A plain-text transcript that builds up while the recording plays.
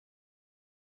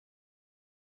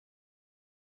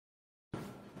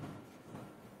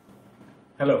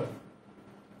Hello,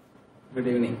 good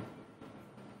evening.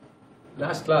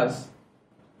 Last class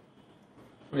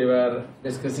we were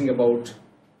discussing about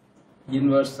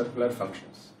inverse circular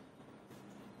functions.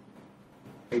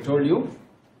 I told you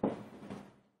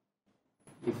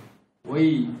if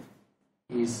y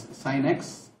is sin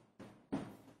x,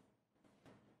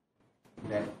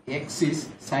 then x is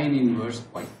sin inverse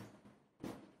y.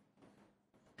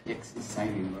 X is sin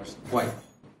inverse y.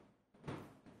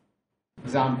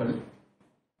 Example,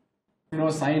 you know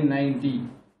sin 90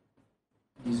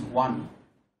 is 1,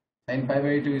 sin pi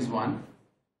by 2 is 1,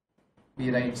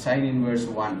 we write sin inverse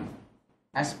 1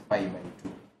 as pi by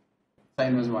 2, sin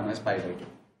inverse 1 as pi by 2.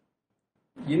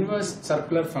 Inverse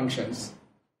circular functions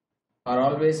are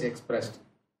always expressed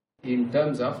in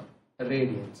terms of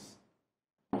radians.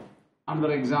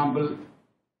 Another example,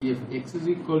 if x is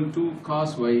equal to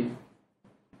cos y,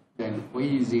 then y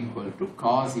is equal to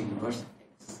cos inverse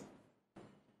x.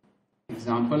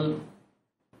 Example,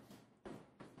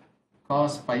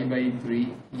 cos pi by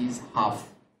 3 is half,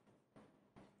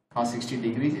 cos 60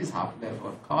 degrees is half,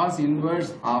 therefore cos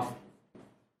inverse half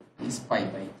is pi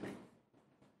by 3.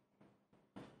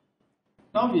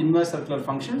 Now inverse circular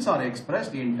functions are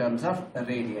expressed in terms of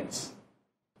radians.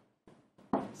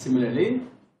 Similarly,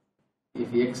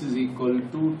 if x is equal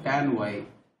to tan y,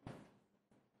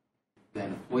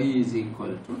 then y is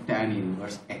equal to tan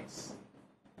inverse x.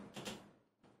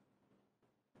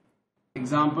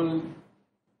 Example,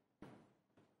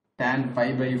 tan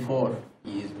pi by 4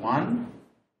 is 1,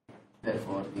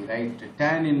 therefore we write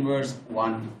tan inverse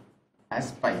 1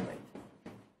 as pi by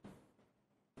 4.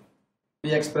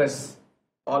 We express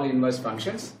all inverse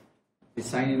functions with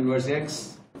sin inverse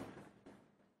x,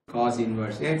 cos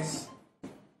inverse x,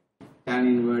 tan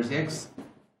inverse x,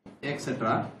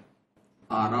 etc.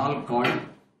 are all called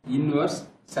inverse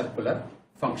circular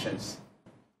functions.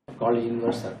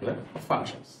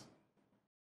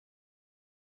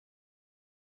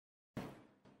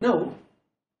 Now,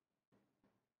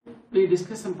 we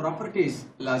discussed some properties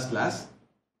last class,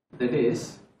 that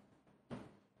is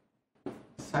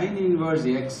sin inverse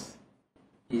x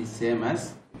is same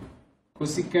as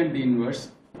cosecant inverse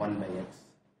 1 by x.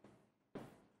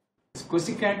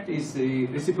 Cosecant is the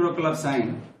reciprocal of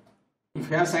sine.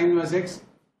 If you have sin inverse x,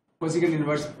 cosecant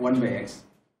inverse 1 by x.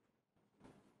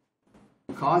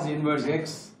 Cos inverse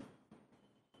x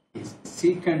is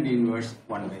secant inverse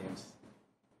 1 by x.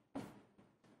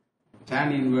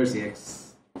 Tan inverse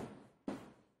x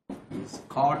is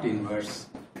cot inverse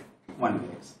 1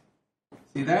 by x.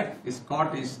 See that this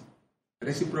cot is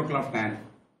reciprocal of tan,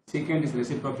 secant is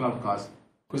reciprocal of cos,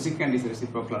 cosecant is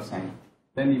reciprocal of sine.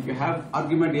 Then if you have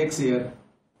argument x here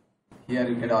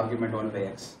you get argument 1 by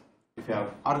x. If you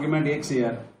have argument x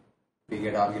here, we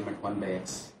get argument 1 by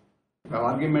x. If you have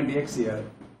argument x here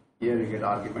you get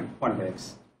argument 1 by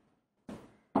x.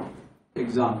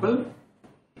 Example,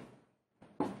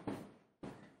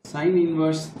 sin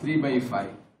inverse 3 by 5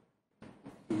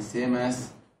 is same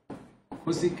as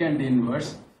cosecant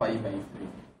inverse 5 by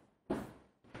 3.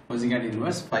 Cosecant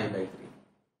inverse 5 by 3.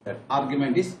 That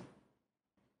argument is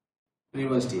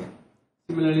reversed here.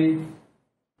 Similarly,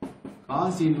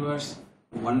 cos inverse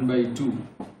 1 by 2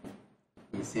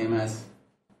 is same as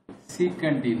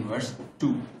secant inverse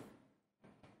 2.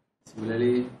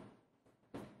 Similarly,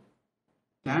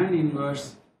 tan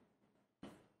inverse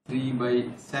 3 by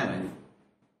 7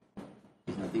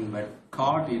 is nothing but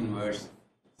cot inverse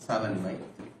 7 by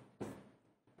 3.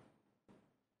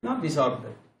 Now these are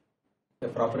the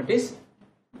properties.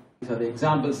 These are the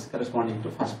examples corresponding to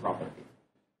first property.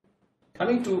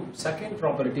 Coming to second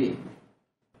property,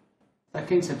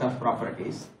 second set of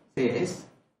properties says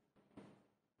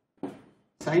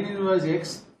sin inverse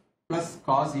x plus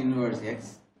cos inverse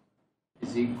x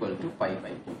is equal to pi by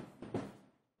 2.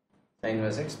 Sin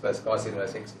inverse x plus cos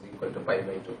inverse x is equal to pi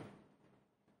by 2.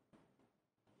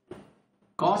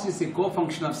 Cos is a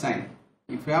co-function of sine.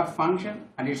 If you have function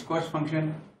and its cos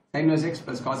function, sin inverse x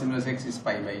plus cos inverse x is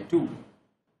pi by 2.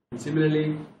 And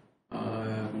similarly,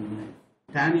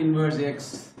 tan inverse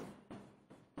x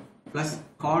plus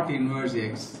cot inverse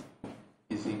x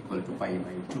is equal to pi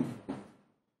by 2.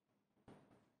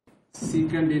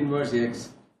 Secant inverse x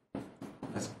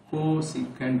plus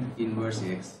cosecant inverse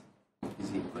x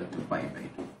is equal to pi by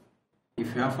 2.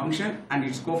 If you have function and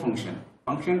its co-function,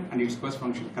 function and its cos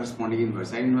function corresponding inverse,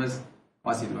 sin inverse,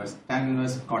 cos inverse, tan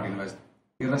inverse, cot inverse,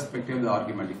 irrespective of the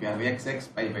argument. If you have x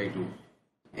pi by 2,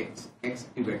 x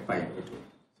you get pi by 2.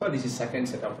 So this is second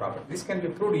set of properties. This can be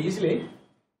proved easily,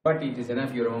 but it is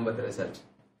enough you remember the result.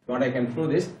 If you want, I can prove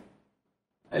this.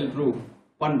 I will prove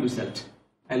one result.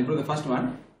 I will prove the first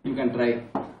one. You can try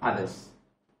others.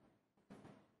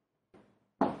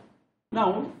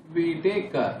 Now we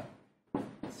take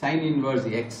sine inverse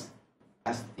x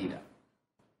as theta.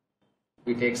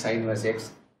 We take sine inverse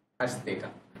x as theta.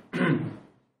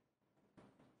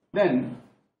 Then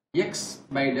x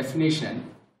by definition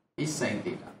is sine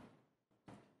theta.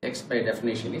 X by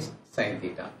definition is sine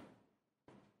theta.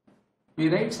 We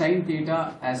write sine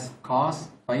theta as cos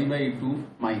pi by 2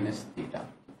 minus theta.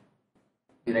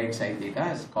 We write sine theta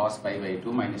as cos pi by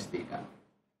 2 minus theta.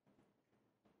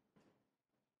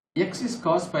 X is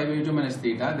cos pi by 2 minus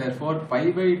theta, therefore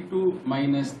pi by 2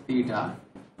 minus theta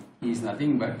is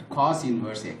nothing but cos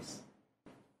inverse x.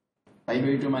 Pi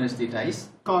by 2 minus theta is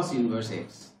cos inverse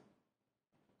x.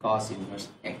 Cos inverse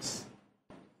x.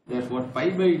 Therefore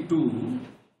pi by 2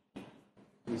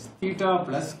 is theta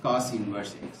plus cos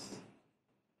inverse x.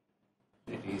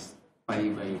 That is pi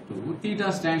by 2.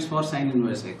 Theta stands for sine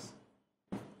inverse x.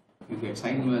 You get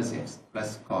sine inverse x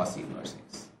plus cos inverse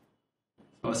x.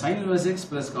 So sine inverse x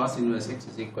plus cos inverse x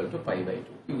is equal to pi by 2.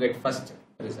 You get first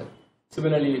result.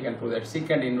 Similarly, you can prove that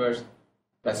secant inverse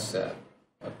plus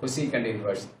cosecant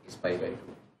inverse is pi by 2.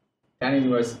 Tan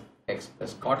inverse x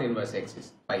plus cot inverse x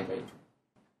is pi by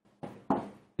 2.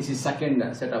 This is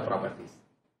second set of properties.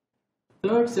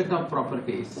 Third set of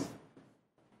properties,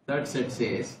 third set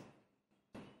says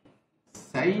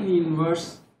sine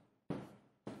inverse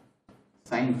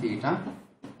sine theta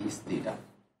is theta.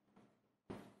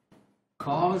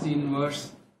 Cos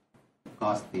inverse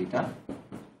cos theta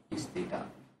is theta.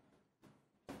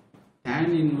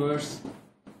 Tan inverse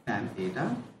tan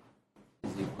theta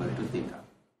is equal to theta.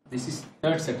 This is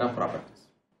third set of properties.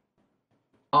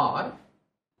 Or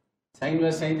sin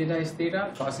inverse sin theta is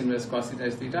theta, cos inverse cos theta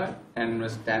is theta, tan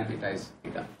inverse tan theta is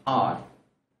theta. Or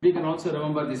we can also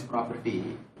remember this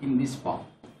property in this form.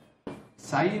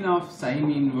 Sin of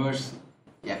sin inverse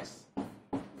x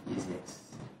is x.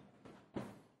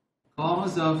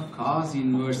 Cos of cos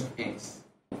inverse x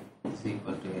is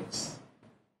equal to x.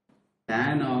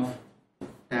 Tan of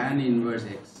tan inverse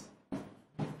x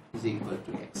is equal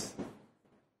to x.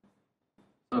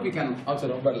 So we can also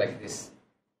remember like this.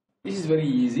 This is very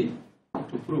easy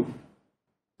to prove.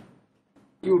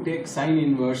 You take sin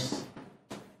inverse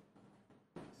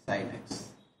sin x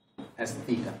as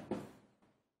theta.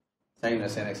 Sin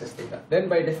inverse sin x as theta. Then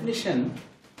by definition,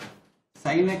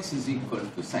 sin x is equal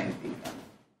to sin theta.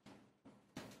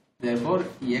 Therefore,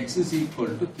 x is equal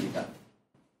to theta.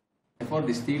 Therefore,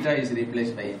 this theta is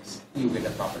replaced by x. You get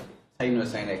a property. Sin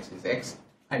inverse sin x is x,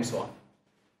 and so on.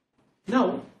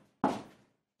 Now,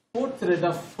 fourth set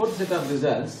of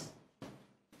results.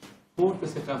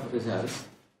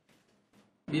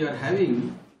 We are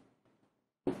having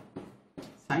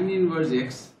sin inverse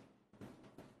x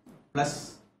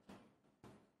plus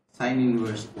sin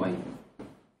inverse y.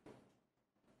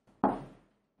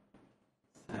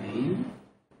 Sin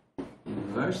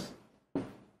inverse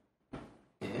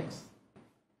x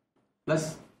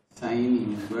plus sin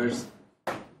inverse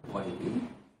y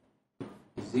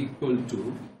is equal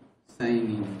to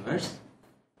sin inverse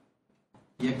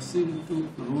x into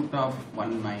root of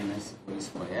 1 minus y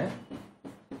square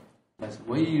plus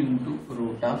y into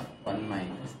root of 1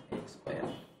 minus x square.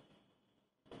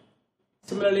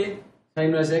 Similarly, sin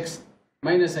inverse x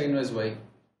minus sin inverse y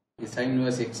is sin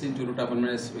inverse x into root of 1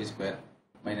 minus y square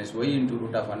minus y into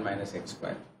root of 1 minus x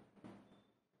square.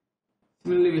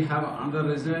 Similarly, we have another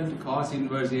result, cos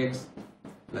inverse x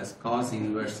plus cos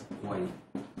inverse y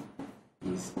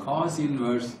is cos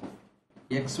inverse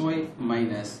xy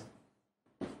minus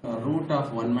root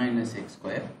of 1 minus x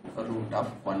square root of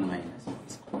 1 minus y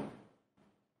square.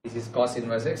 This is cos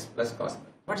inverse x plus cos.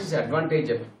 What is the advantage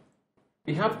of it?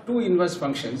 We have two inverse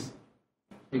functions.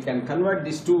 We can convert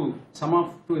these two, sum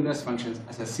of two inverse functions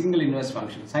as a single inverse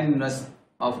function, sin inverse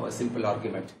of a simple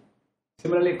argument.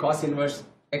 Similarly, cos inverse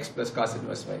x plus cos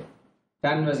inverse y,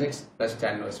 tan inverse x plus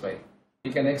tan inverse y.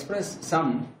 We can express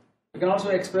sum. We can also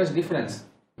express difference.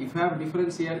 If you have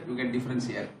difference here, you get difference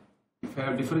here. If you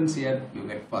have difference here, you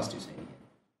get positive sign here.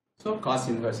 So cos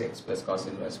inverse x plus cos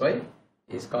inverse y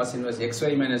is cos inverse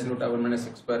xy minus root of 1 minus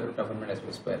x square root of 1 minus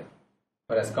y square.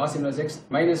 Whereas cos inverse x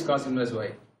minus cos inverse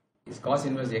y is cos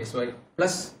inverse xy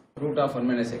plus root of 1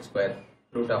 minus x square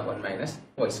root of 1 minus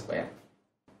y square.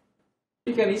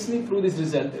 We can easily prove this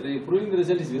result. Proving the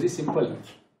result is very simple.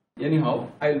 Anyhow,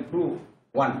 I will prove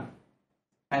one.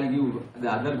 I will give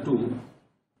the other two.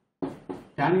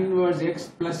 Tan inverse x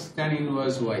plus tan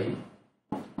inverse y,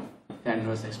 tan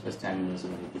inverse x plus tan inverse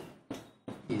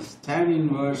y is tan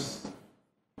inverse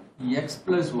x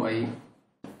plus y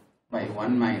by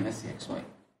 1 minus xy.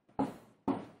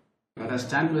 Whereas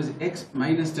tan inverse x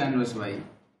minus tan inverse y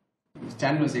is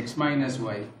tan inverse x minus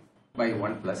y by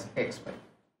 1 plus xy.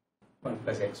 1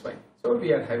 plus xy. So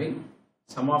we are having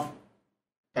sum of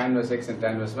tan inverse x and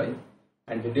tan inverse y,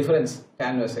 and the difference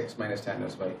tan inverse x minus tan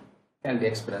inverse y can be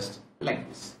expressed like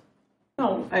this.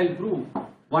 Now I'll prove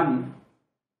one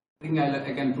thing.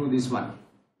 I can prove this one.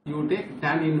 You take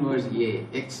tan inverse A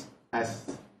x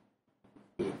as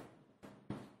A,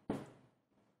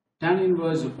 tan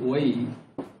inverse y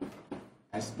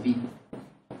as B.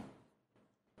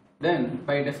 Then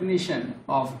by definition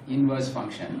of inverse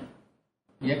function,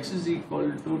 x is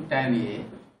equal to tan A,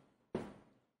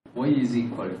 y is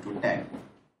equal to tan.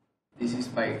 This is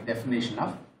by definition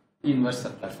of inverse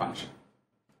circular function.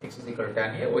 X is equal to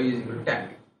tan A, y is equal to tan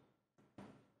B.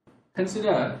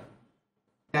 Consider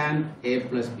tan A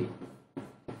plus B.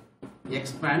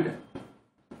 Expand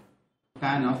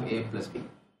tan of A plus B.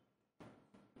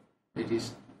 It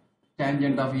is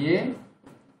tangent of A,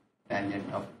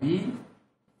 tangent of B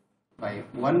by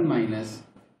 1 minus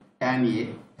tan A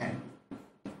tan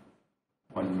B.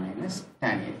 1 minus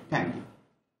tan A tan B.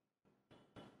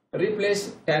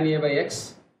 Replace tan A by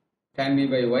x, tan B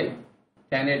by y,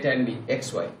 tan A tan B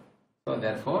xy. So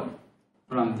therefore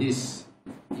from this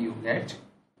you get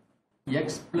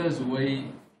x plus y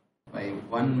by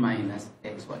 1 minus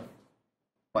xy.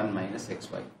 1 minus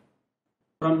xy.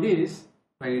 From this,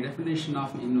 by definition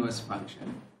of inverse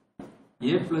function,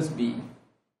 A plus B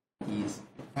is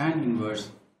tan inverse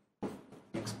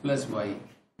x plus y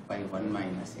by 1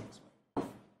 minus xy.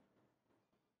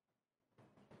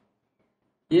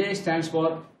 A stands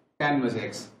for tan inverse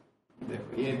x.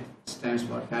 Therefore, A stands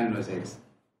for tan inverse x.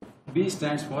 B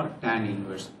stands for tan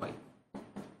inverse y.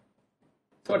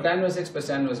 So tan inverse x plus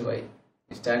tan inverse y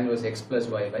is tan inverse x plus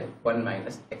y by 1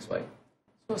 minus xy.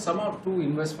 So sum of two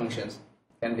inverse functions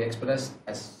can be expressed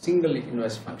as single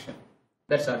inverse function.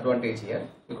 That's the advantage here,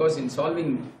 because in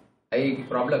solving IIT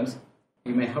problems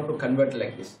you may have to convert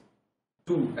like this,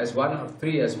 2 as 1 or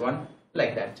 3 as 1,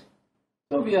 like that.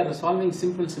 So we are solving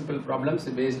simple problems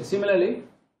based. Similarly,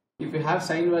 if you have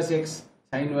sin inverse x,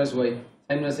 sin inverse y,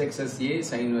 sin inverse x as A,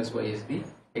 sin inverse y as B,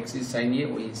 x is sin A,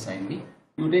 y is sin B.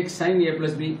 You take sin A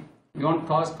plus B, you want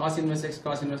cos inverse x,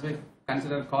 cos inverse y,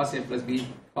 consider cos A plus B,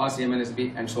 cos A minus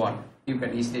B, and so on. You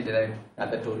can easily derive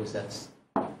other two results.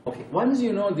 Okay, once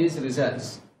you know these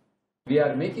results, we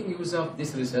are making use of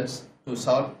these results to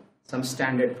solve some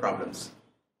standard problems.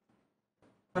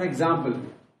 For example,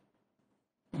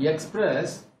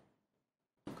 express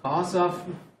cos of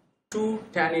 2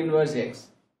 tan inverse x.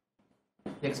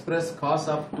 Express cos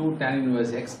of 2 tan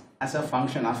inverse x as a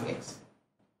function of x.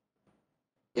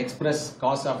 Express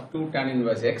cos of 2 tan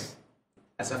inverse x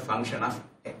as a function of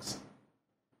x.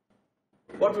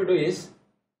 What we do is,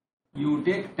 you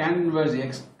take tan inverse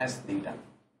x as theta.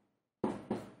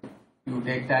 You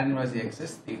take tan inverse x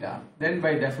as theta. Then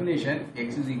by definition,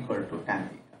 x is equal to tan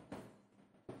theta.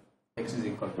 X is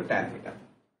equal to tan theta.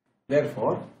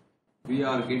 Therefore, we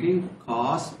are getting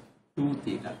cos 2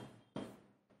 theta.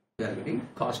 We are getting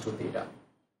cos 2 theta.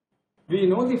 We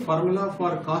know the formula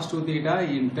for cos 2 theta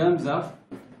in terms of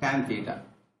tan theta.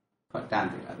 For tan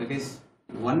theta, that is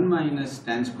 1 minus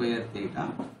tan square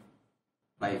theta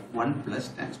by 1 plus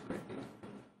tan square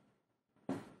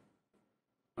theta.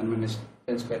 1 minus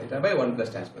tan square theta by 1 plus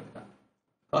tan square theta.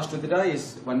 Cos 2 theta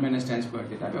is 1 minus tan square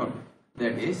theta by 1.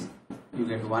 That is, you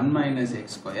get 1 minus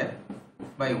x square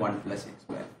by 1 plus x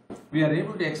square. We are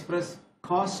able to express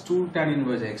cos 2 tan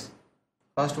inverse x,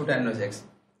 cos 2 tan inverse x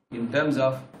in terms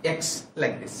of x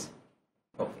like this.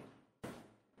 Okay.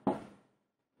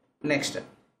 Next.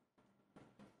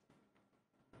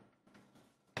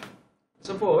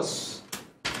 Suppose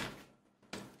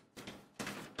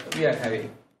we are having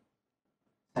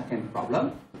second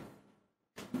problem.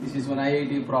 This is one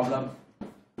IIT problem,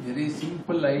 very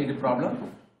simple IIT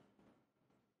problem.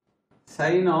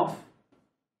 Sin of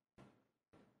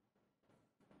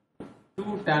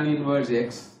 2 tan inverse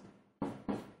x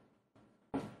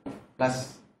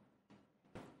plus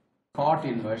cot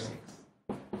inverse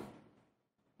x.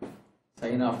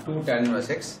 Sin of 2 tan inverse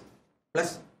x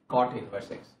plus cot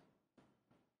inverse x.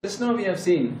 Just now we have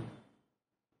seen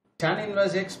tan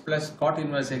inverse x plus cot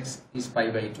inverse x is pi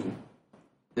by 2.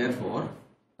 Therefore,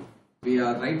 we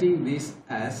are writing this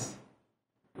as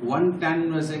 1 tan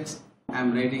inverse x. I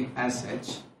am writing as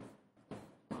such.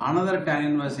 Another tan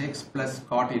inverse x plus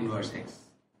cot inverse x.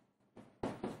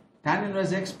 Tan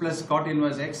inverse x plus cot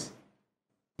inverse x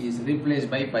is replaced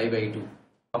by pi by 2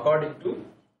 according to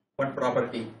one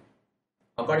property.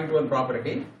 According to one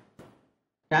property,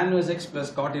 tan inverse x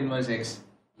plus cot inverse x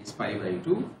is pi by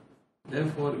 2.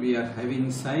 Therefore, we are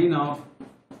having sin of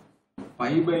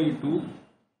pi by 2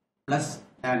 plus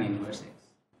tan inverse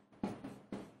x.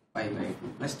 Pi by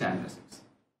 2 plus tan inverse x.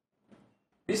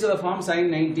 This is the form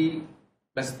sin 90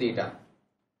 plus theta.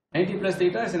 90 plus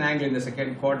theta is an angle in the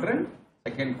second quadrant.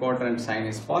 Second quadrant sign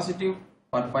is positive.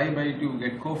 For pi by 2 you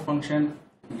get cofunction,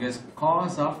 you get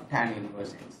cos of tan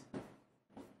inverse x.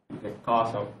 You get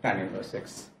cos of tan inverse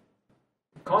x.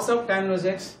 Cos of tan inverse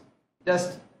x,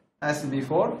 just as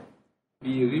before,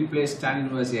 we replace tan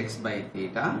inverse x by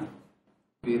theta.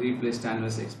 We replace tan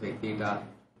inverse x by theta.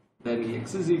 Then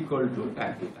x is equal to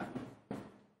tan theta.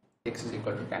 X is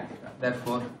equal to tan theta.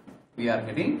 Therefore, we are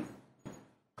getting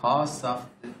cos of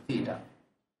theta.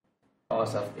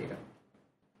 Cos of theta.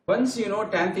 Once you know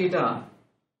tan theta,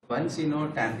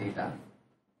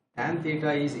 tan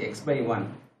theta is x by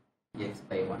 1. X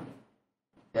by 1.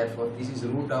 Therefore, this is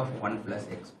root of 1 plus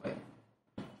x square.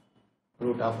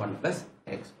 Root of 1 plus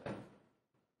x square.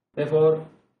 Therefore,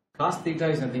 cos theta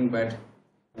is nothing but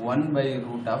 1 by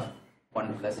root of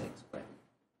 1 plus x square.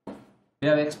 We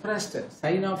have expressed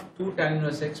sine of 2 tan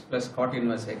inverse x plus cot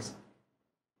inverse x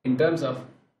in terms of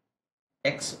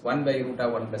x 1 by root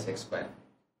of 1 plus x square.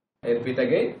 I repeat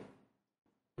again,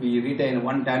 we retain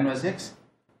 1 tan inverse x,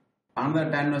 another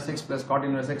tan inverse x plus cot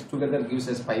inverse x together gives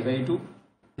us pi by 2.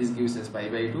 This gives us pi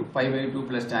by 2. Pi by 2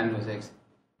 plus tan inverse x.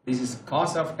 This is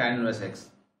cos of tan inverse x.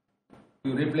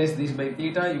 You replace this by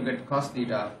theta, you get cos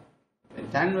theta. When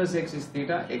tan inverse x is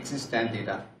theta, x is tan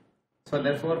theta. So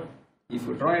therefore, if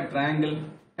you draw a triangle,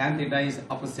 tan theta is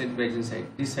opposite by adjacent side.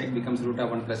 This side becomes root of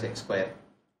 1 plus x square.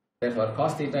 Therefore,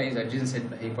 cos theta is adjacent side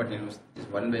by hypotenuse. This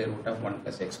is 1 by root of 1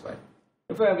 plus x square.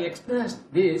 If I have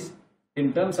expressed this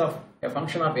in terms of a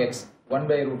function of x, 1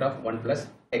 by root of 1 plus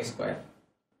x square.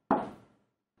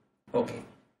 Okay.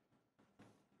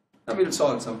 Now we will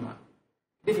solve some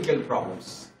difficult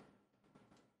problems.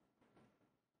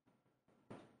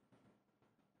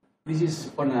 This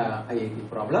is one IIT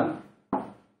problem.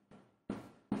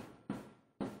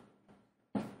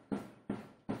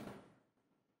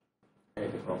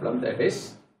 IIT problem, that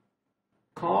is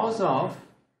cos of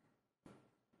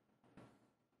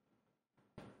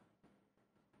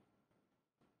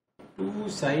two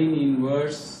sine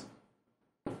inverse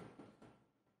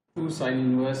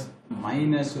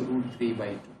minus root 3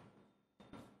 by 2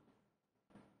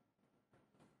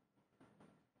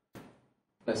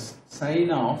 plus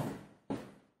sine of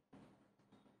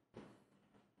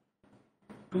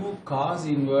 2 cos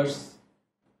inverse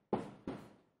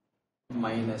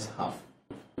minus half.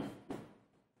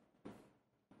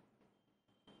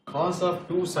 Cos of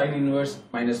 2 sine inverse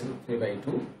minus root 3 by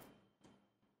 2.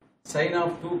 Sine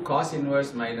of 2 cos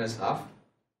inverse minus half.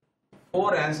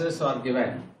 4 answers are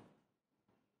given.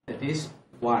 That is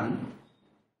 1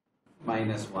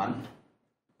 minus 1,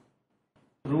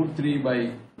 root 3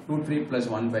 plus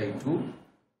 1 by 2,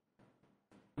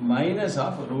 minus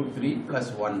of root 3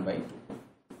 plus 1 by 2.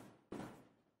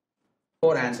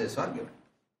 4 answers are given.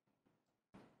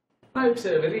 Now it's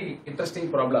a very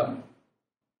interesting problem.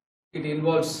 It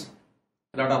involves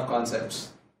a lot of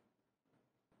concepts.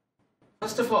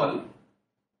 First of all,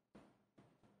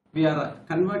 we are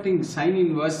converting sine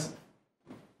inverse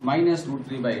minus root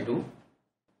 3 by 2.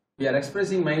 We are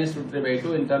expressing minus root 3 by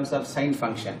 2 in terms of sine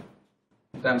function.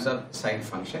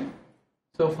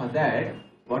 So for that,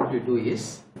 what we do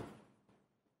is,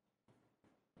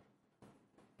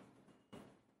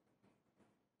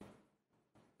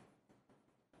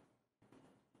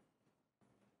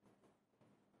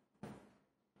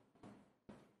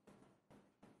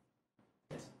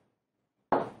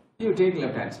 you take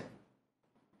left hand side.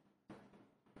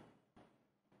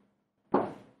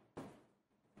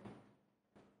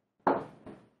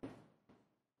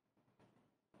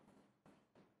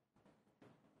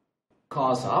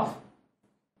 Cos of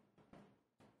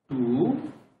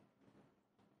 2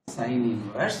 sine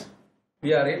inverse.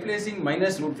 We are replacing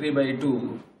minus root 3 by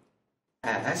 2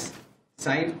 as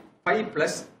sine pi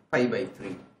plus pi by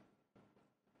 3.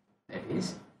 That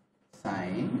is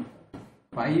sine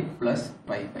pi plus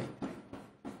pi by 3.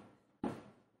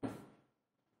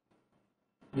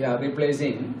 We are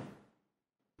replacing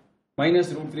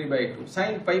minus root 3 by 2.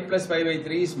 Sine pi plus pi by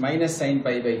 3 is minus sine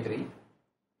pi by 3.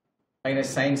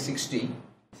 Minus sine 60,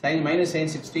 minus sine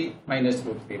 60 minus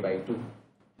root 3 by 2.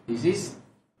 This is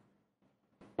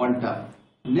one term.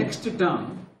 Next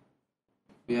term,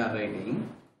 we are writing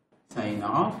sine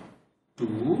of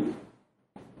 2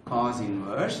 cos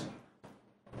inverse.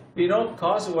 We know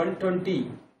cos 120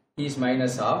 is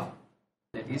minus half,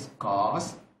 that is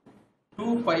cos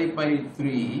 2 pi by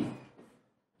 3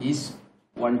 is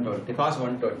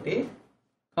 120.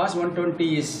 Cos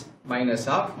 120 is minus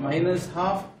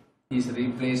half is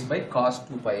replaced by cos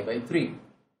 2 pi by 3.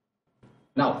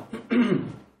 Now,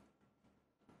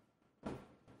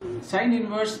 sine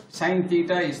inverse sine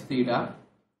theta is theta,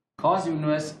 cos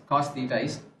inverse cos theta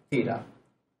is theta.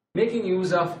 Making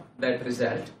use of that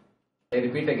result, I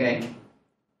repeat again,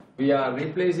 we are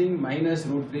replacing minus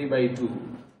root 3 by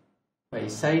 2 by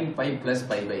sine pi plus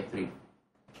pi by 3.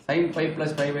 Sine pi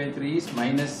plus pi by 3 is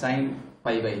minus sine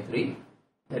pi by 3,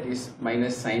 that is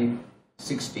minus sine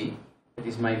 60, that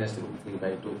is minus root 3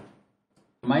 by 2.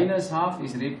 Minus half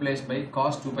is replaced by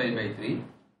cos 2 pi by 3,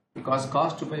 because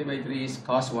cos 2 pi by 3 is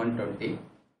cos 120.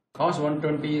 Cos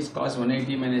 120 is cos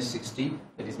 180 minus 60,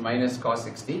 that is minus cos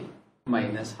 60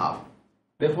 minus half.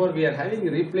 Therefore, we are having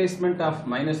a replacement of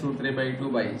minus root 3 by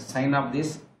 2 by sine of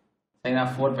this, sine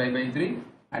of 4 pi by 3,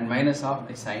 and minus half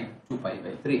by sine 2 pi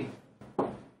by 3.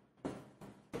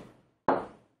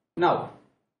 Now,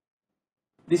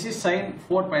 this is sine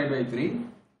 4 pi by 3.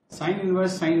 Sine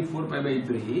inverse sine 4 pi by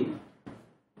 3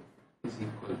 is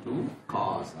equal to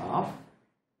cos of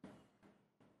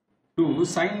 2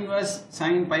 sine inverse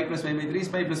sine pi plus pi by 3 is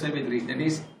pi plus pi by 3, that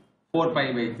is 4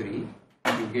 pi by 3.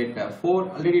 You get 4,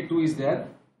 already 2 is there,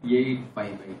 8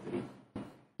 pi by 3.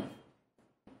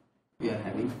 We are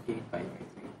having 8 pi by 3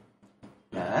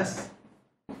 plus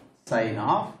sine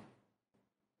of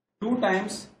 2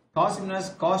 times cos inverse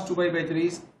cos 2 pi by 3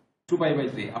 is 2 pi by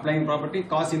 3. Applying property,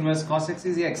 cos inverse cos x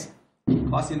is x.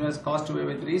 Cos inverse cos 2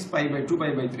 pi by 3 is pi by 2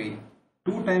 pi by 3.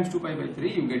 2 times 2 pi by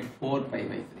 3, you get 4 pi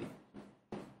by 3.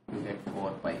 You get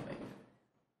 4 pi by 3.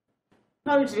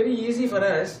 Now it's very easy for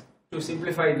us to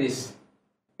simplify this.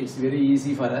 It's very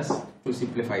easy for us to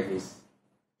simplify this.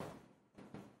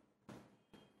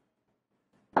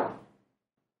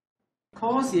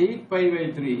 Cos 8 pi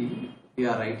by 3, we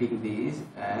are writing this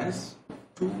as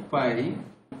 2 pi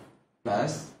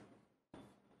plus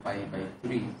pi by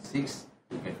 3, 6.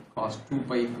 You get cos 2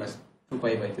 pi plus 2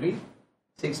 pi by 3,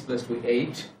 6 plus 2,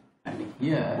 8. And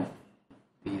here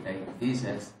we write this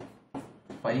as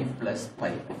 5 plus pi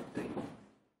by 3.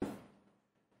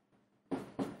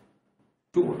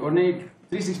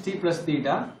 360 plus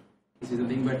theta, this is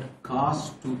nothing but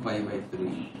cos 2 pi by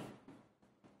 3.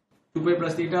 2 pi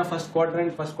plus theta, first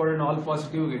quadrant all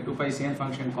positive, you get 2 pi same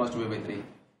function cos 2 pi by 3.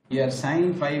 Here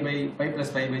sine pi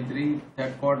plus pi by 3,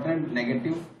 third quadrant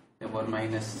negative, therefore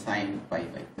minus sine pi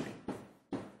by 3.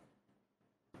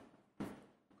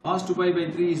 Cos 2 pi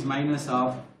by 3 is minus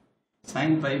of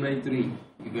sine pi by 3,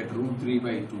 you get root 3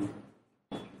 by 2.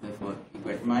 Therefore, you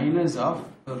get minus of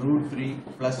root 3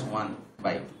 plus 1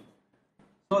 by 2.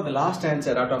 So, the last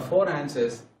answer out of 4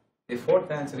 answers, the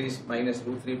fourth answer is minus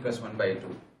root 3 plus 1 by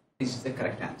 2. This is the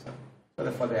correct answer. So,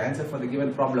 therefore, the answer for the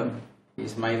given problem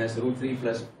is minus root 3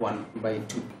 plus 1 by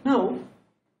 2. Now,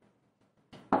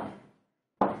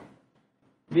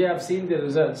 we have seen the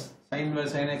results. Sin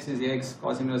inverse sin x is x,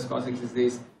 cos inverse cos x is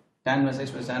this, tan inverse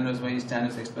x plus tan inverse y is tan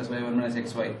inverse x plus y 1 minus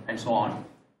xy, and so on.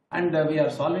 And we are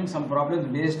solving some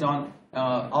problems based on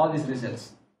all these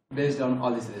results. Based on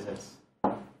all these results.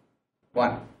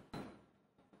 1.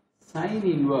 Sin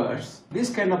inverse.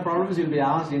 This kind of problems will be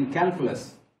asked in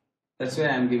calculus. That's why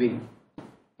I am giving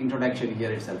introduction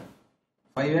here itself.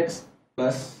 5x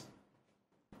plus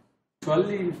 12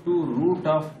 into root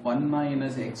of 1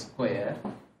 minus x square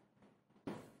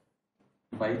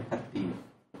by 13.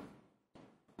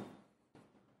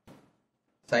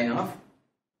 Sin of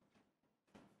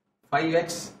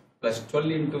 5x plus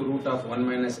 12 into root of 1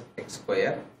 minus x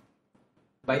square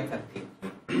by 13.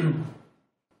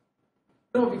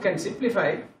 So we can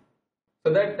simplify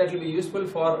so that will be useful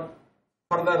for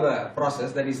further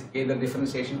process, that is either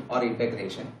differentiation or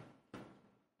integration.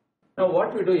 Now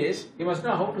what we do is, you must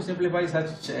know how to simplify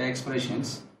such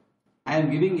expressions. I am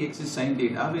giving x is sin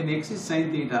theta. When x is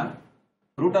sin theta,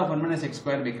 root of 1 minus x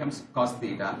square becomes cos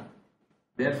theta.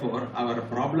 Therefore, our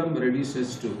problem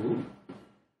reduces to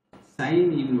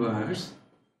sin inverse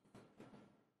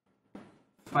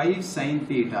 5 sin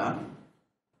theta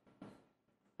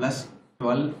plus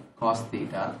 12 cos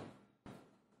theta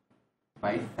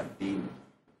by 13.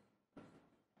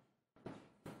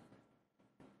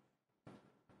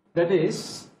 That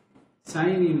is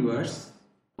sin inverse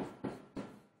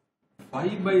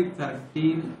 5 by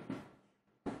 13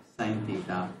 sin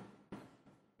theta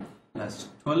plus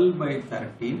 12 by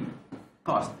 13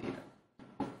 cos theta.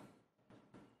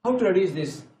 How to reduce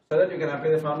this? So that you can apply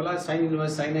the formula sin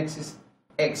inverse sin x is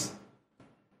x.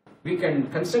 We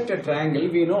can construct a triangle.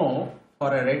 We know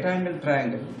for a right angle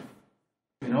triangle,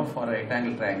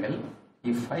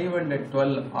 if 5 and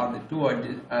 12 are the two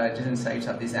adjacent sides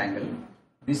of this angle,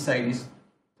 this side is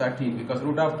 13, because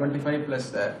root of 25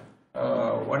 plus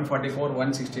 144,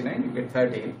 169, you get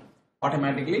 13.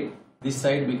 Automatically, this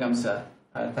side becomes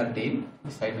 13.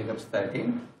 This side becomes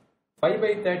 13. 5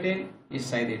 by 13 is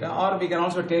sin theta, or we can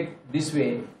also take this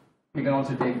way. We can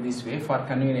also take this way for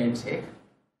convenience sake.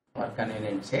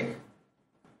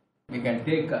 we can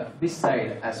take this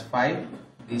side as 5,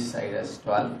 this side as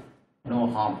 12. No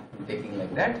harm in taking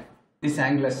like that. This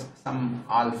angle is some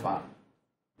alpha.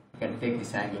 You can take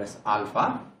this angle as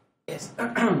alpha. Yes.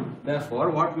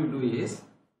 Therefore, what we do is,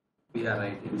 we are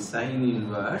writing sine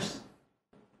inverse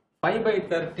 5 by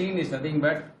 13 is nothing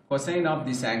but cosine of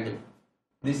this angle.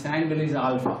 This angle is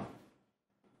alpha.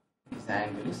 This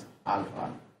angle is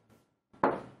alpha.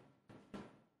 This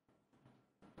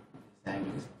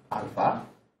angle is alpha.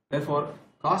 Therefore,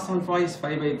 cos alpha is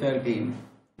 5 by 13.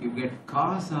 You get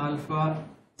cos alpha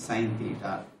sine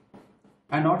theta.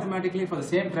 And automatically for the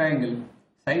same triangle,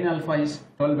 sine alpha is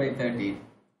 12 by 13.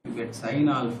 You get sine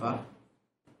alpha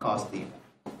cos theta.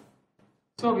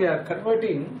 So we are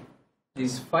converting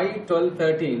this 5, 12,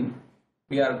 13.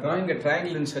 We are drawing a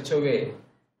triangle in such a way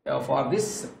for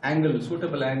this angle,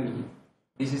 suitable angle.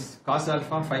 This is cos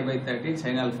alpha 5 by 13,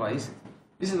 sine alpha is.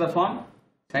 This is the form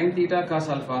sine theta cos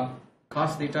alpha,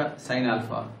 cos theta sine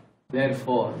alpha.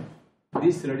 Therefore,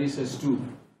 this reduces to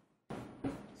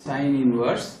sine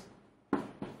inverse.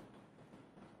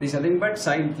 This is nothing but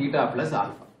sine theta plus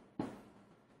alpha.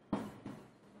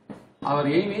 Our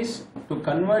aim is to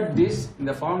convert this in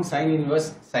the form sine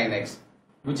inverse sine x,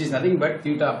 which is nothing but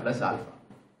theta plus alpha.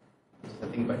 This is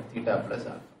nothing but theta plus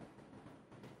alpha.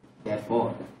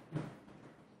 Therefore,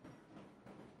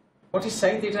 what is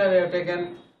sine theta we have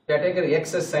taken? We have taken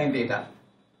x as sine theta.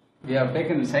 We have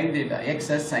taken sine theta,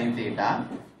 x as sine theta.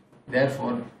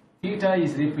 Therefore, theta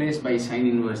is replaced by sine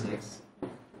inverse x.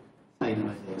 Sine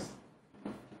inverse x.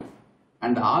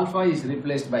 And alpha is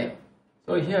replaced by.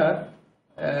 So here,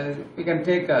 we can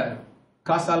take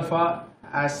cos alpha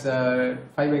as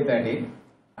 5 by 13,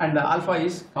 and alpha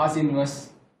is cos inverse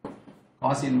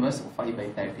 5 by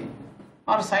 13,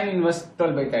 or sine inverse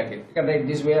 12 by 13. You can write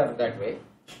this way or that way.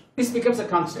 This becomes a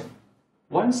constant.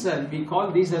 Once we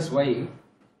call this as y,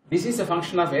 this is a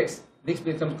function of x, this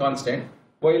becomes constant.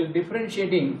 While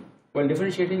differentiating we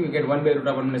get 1 by root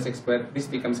of 1 minus x square, this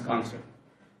becomes constant.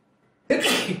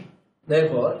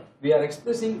 Therefore, we are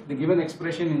expressing the given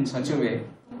expression in such a way,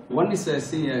 one is a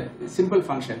simple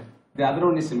function, the other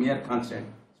one is a mere constant.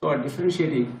 So,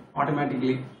 differentiating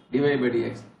automatically dy by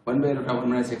dx, 1 by root of 1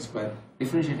 minus x square,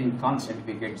 differentiating constant,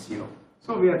 we get 0.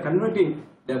 So, we are converting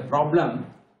the problem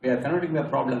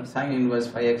sine inverse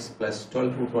 5x plus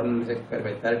 12 root 1 minus x square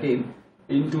by 13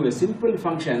 into a simple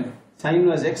function sine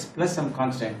inverse x plus some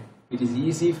constant. It is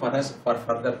easy for us for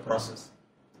further process.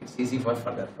 It's easy for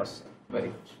further process. Very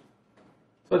good.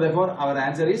 So therefore, our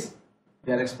answer is,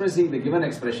 we are expressing the given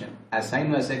expression as sine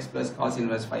inverse x plus cos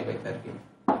inverse 5 by 13.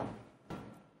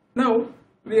 Now,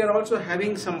 we are also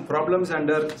having some problems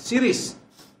under series.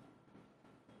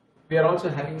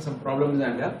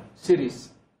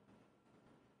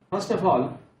 First of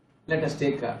all, let us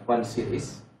take one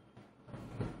series.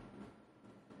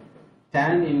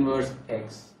 Tan inverse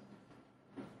x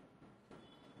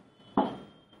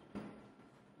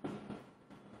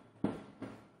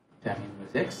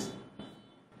x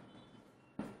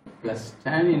plus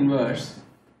tan inverse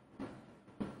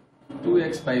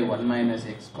 2x by 1 minus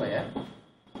x square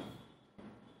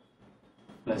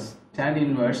plus tan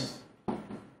inverse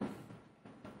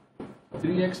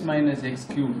 3x minus x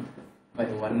cubed by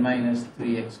 1 minus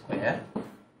 3x square,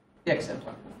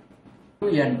 etc. to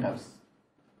n terms.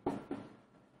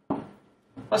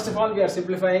 First of all, we are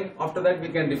simplifying. After that, we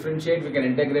can differentiate, we can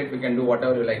integrate, we can do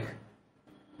whatever you like.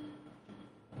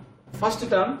 First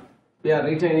term, we are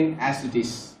retaining as it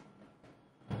is.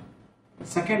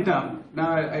 Second term,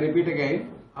 now I repeat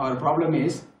again, our problem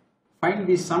is find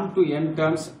the sum to n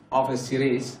terms of a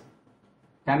series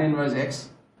tan inverse x,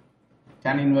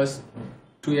 tan inverse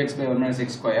 2x by 1 minus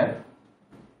x square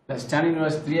plus tan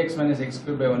inverse 3x minus x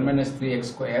cubed by 1 minus 3x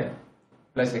square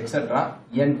plus etc.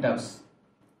 n terms,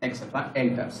 etc.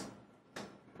 n terms.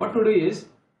 What to do is,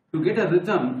 to get a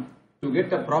rhythm, to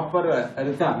get a proper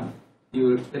rhythm,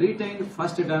 you retain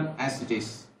first term as it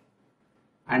is,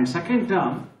 and second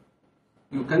term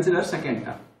you consider second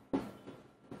term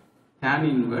tan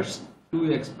inverse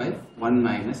 2x by 1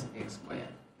 minus x square.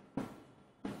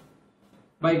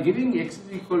 By giving x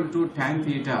is equal to tan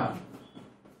theta,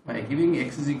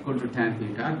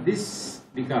 this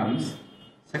becomes,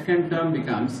 second term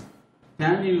becomes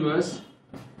tan inverse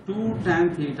 2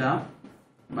 tan theta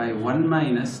by 1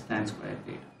 minus tan square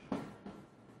theta.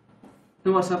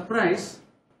 To our surprise,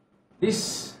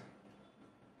 this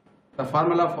the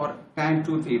formula for tan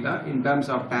 2 theta in terms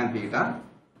of tan theta.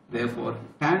 Therefore,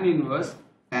 tan inverse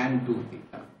tan 2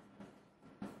 theta.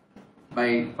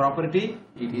 By property,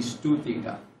 it is 2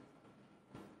 theta.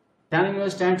 Tan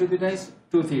inverse tan 2 theta is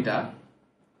 2 theta.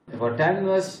 Therefore, tan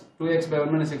inverse 2x by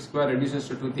 1 minus x square reduces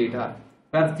to 2 theta.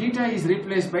 where theta is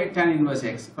replaced by tan inverse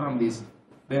x from this.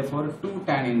 Therefore, 2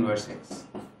 tan inverse x.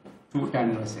 2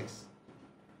 tan inverse x.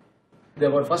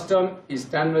 Therefore, first term is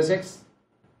tan inverse x.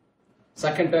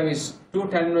 Second term is 2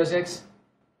 tan inverse x.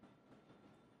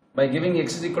 By giving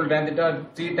x is equal to tan theta,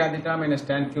 3 tan theta minus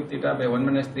tan cube theta by 1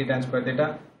 minus 3 tan square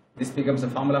theta. This becomes the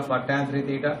formula for tan 3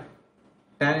 theta.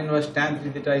 Tan inverse tan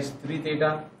 3 theta is 3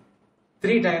 theta.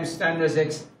 3 times tan inverse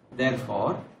x.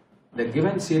 Therefore, the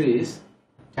given series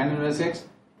tan inverse x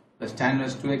plus tan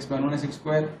inverse 2x by 1 minus x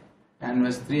square, tan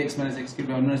inverse 3x minus x cube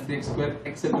by 1 minus 3x square,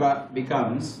 etc.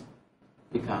 becomes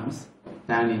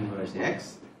tan inverse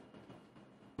x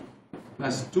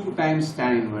plus 2 times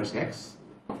tan inverse x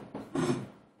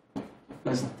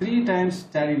plus 3 times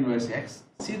tan inverse x.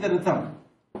 See the rhythm.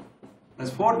 Plus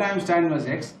 4 times tan inverse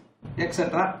x,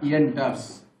 etc. n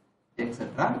terms,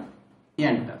 etc.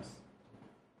 n terms.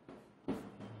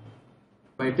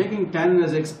 By taking tan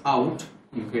inverse x out,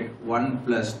 you get 1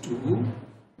 plus 2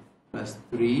 plus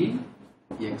 3,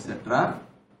 etc.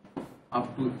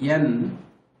 up to n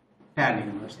tan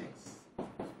inverse x,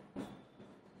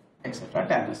 etc.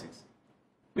 tan inverse x.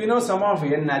 We know sum of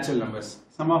n natural numbers.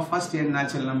 Sum of first n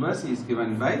natural numbers is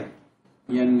given by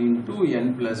n into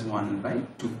n plus 1 by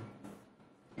 2.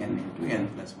 N into n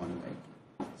plus 1 by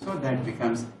 2. So that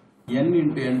becomes n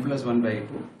into n plus 1 by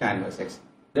 2 tan inverse x.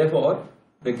 Therefore,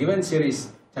 the given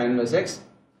series tan inverse x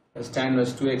plus tan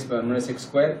inverse 2x by 1 minus x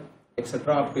square,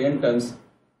 etc. up to n terms,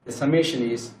 the summation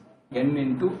is n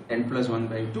into n plus 1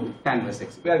 by 2 tan inverse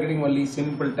x. We are getting only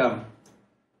simple term.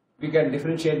 We can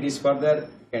differentiate this further.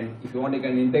 If you want, you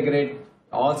can integrate.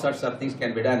 All sorts of things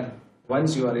can be done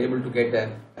once you are able to get a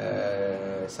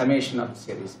summation of the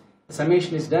series. The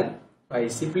summation is done by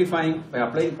simplifying, by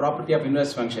applying property of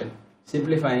inverse function.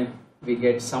 Simplifying, we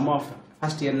get sum of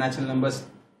first n natural numbers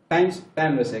times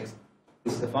tan inverse x.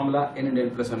 This is the formula n into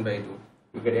n plus 1 by 2.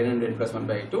 You get n into n plus 1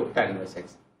 by 2 tan inverse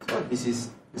x. So this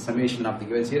is the summation of the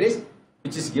given series,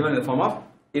 which is given in the form of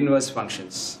inverse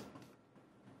functions.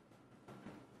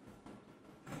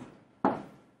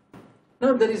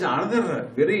 Now there is another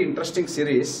very interesting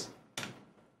series.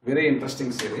 Everyone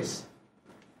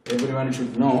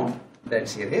should know that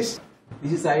series.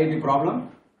 This is IIT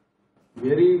problem.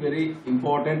 Very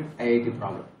important IIT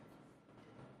problem.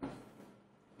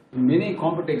 In many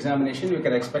competitive examination, you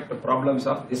can expect problems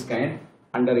of this kind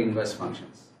under inverse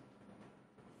functions.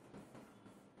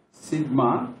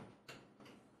 Sigma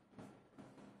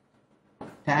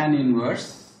tan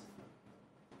inverse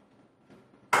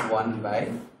 1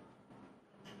 by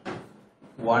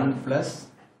 1 plus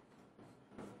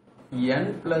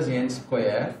n plus n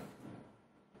square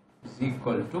is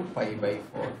equal to pi by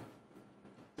 4.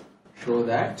 Show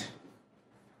that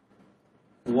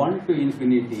 1 to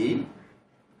infinity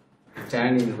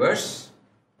tan inverse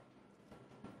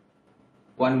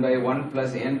 1 by 1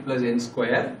 plus n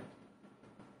square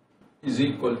is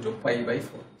equal to pi by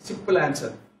 4. Simple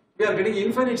answer. We are getting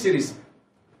infinite series.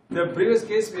 In the previous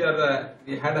case, we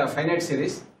had a finite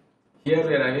series. Here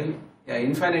we are having an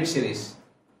infinite series.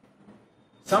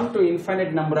 Sum to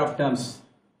infinite number of terms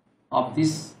of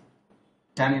this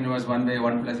tan inverse 1 by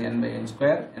 1 plus n by n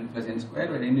plus n square,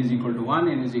 where n is equal to 1,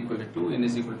 n is equal to 2, n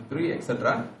is equal to 3,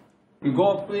 etc. We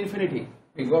go up to infinity.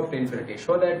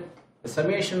 Show that the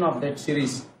summation of that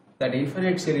series, that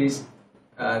infinite series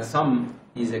sum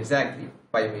is exactly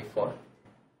pi by 4.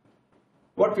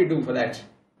 What we do for that?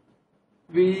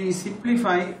 We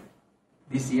simplify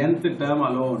this nth term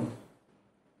alone.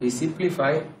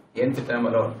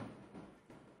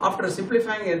 After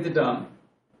simplifying nth term,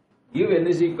 give n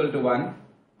is equal to 1,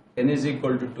 n is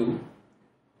equal to 2.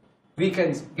 We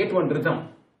can get one rhythm.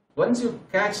 Once you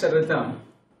catch a rhythm,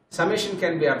 summation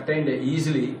can be obtained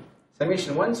easily.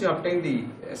 Once you obtain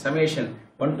the summation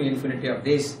 1 to infinity of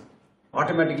this,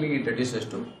 automatically it reduces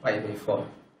to pi by 4.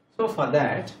 So for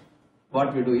that,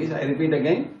 what we do is, I repeat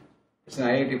again, it's an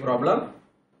IIT problem.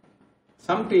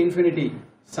 Sum to infinity,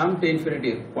 1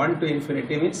 to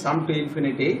infinity means sum to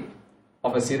infinity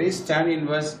of a series tan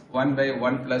inverse 1 by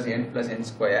 1 plus n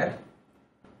square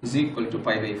is equal to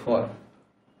pi by 4.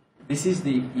 This is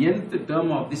the nth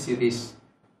term of the series.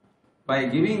 By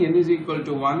giving n is equal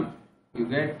to 1, you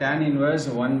get tan inverse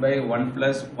 1 by 1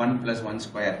 plus 1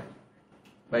 square.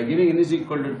 By giving n is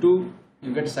equal to 2,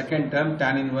 you get second term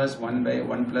tan inverse 1 by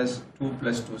 1 plus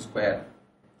 2 square.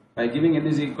 By giving n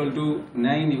is equal to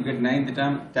 9, you get ninth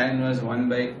term tan inverse 1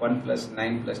 by 1 plus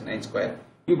 9 square.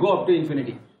 You go up to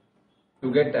infinity.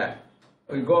 You get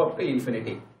we go up to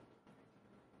infinity.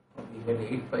 We get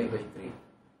 8 pi by 3.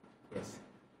 Yes.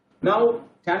 Now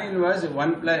tan inverse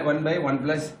 1 by 1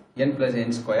 plus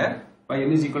n square. By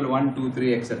n is equal to 1, 2,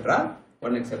 3, etc.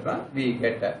 1, etc. We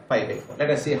get pi by 4. Let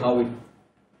us see how it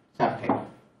subtype.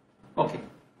 Okay.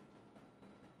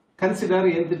 Consider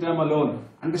nth term alone.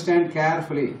 Understand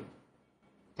carefully.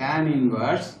 Tan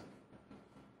inverse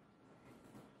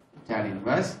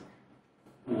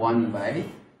 1 by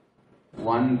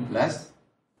 1 plus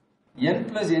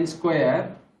n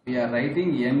square. We are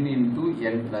writing n into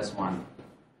n plus 1.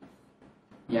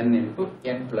 N into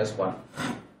n plus 1.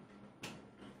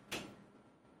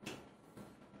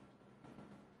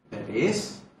 That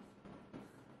is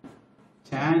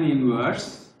tan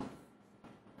inverse.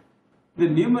 The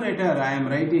numerator I am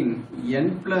writing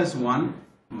n plus 1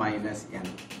 minus n.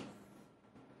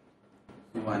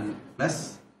 1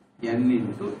 plus n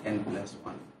into n plus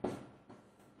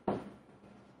 1.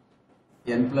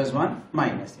 N plus 1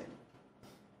 minus n.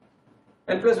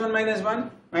 N plus 1 minus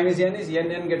 1 minus n is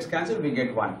n gets cancelled, we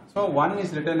get 1. So 1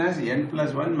 is written as n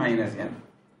plus 1 minus n.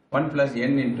 1 plus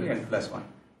n into n plus 1.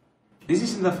 This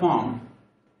is in the form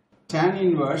tan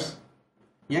inverse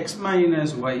x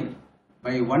minus y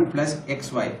by 1 plus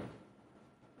xy.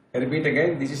 I repeat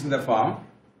again, this is in the form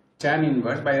tan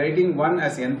inverse. By writing 1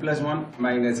 as n plus 1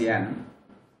 minus n,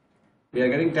 we are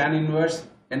getting tan inverse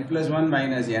n plus 1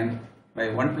 minus n by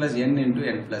 1 plus n into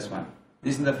n plus 1.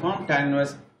 This is in the form tan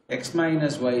inverse x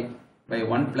minus y by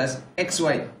 1 plus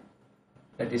xy.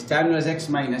 That is tan inverse x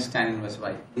minus tan inverse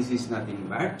y. This is nothing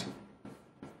but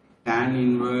tan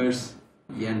inverse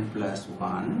n plus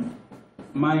 1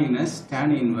 minus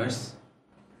tan inverse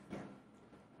n.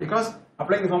 Because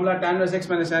applying the formula tan inverse x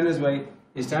minus tan inverse y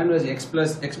is tan inverse x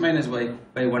plus x minus y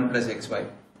by 1 plus xy.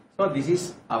 So this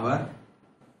is our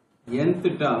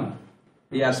nth term.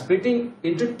 We are splitting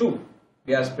into 2.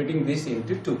 We are splitting this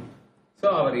into 2. So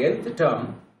our nth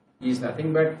term is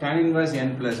nothing but tan inverse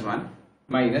n plus 1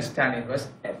 minus tan inverse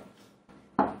n.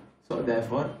 So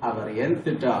therefore our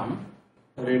nth term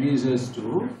reduces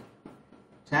to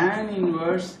tan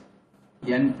inverse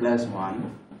n plus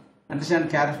 1, understand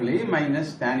carefully,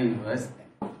 minus tan inverse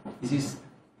n. This is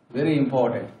very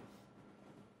important.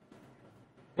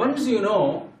 Once you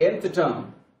know nth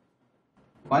term,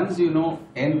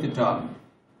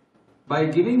 by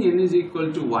giving n is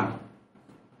equal to 1,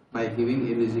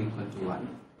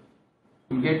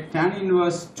 you get tan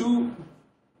inverse 2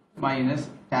 minus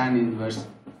tan inverse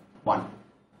 1.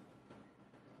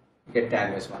 You get tan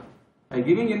inverse 1. By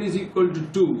giving n is equal to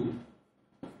 2,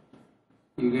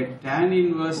 you get tan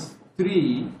inverse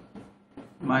 3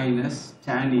 minus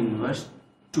tan inverse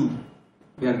 2.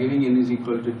 We are giving n is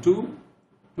equal to 2,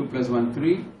 2 plus 1,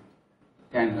 3,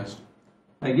 tan inverse 2.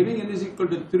 By giving n is equal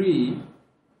to 3,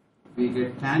 we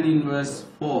get tan inverse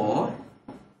 4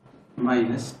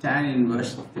 minus tan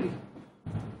inverse 3.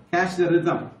 Catch the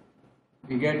rhythm.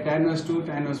 We get tan inverse 2,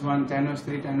 tan inverse 1, tan inverse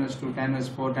 3, tan inverse 2, tan inverse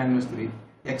 4, tan inverse 3,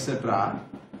 etc.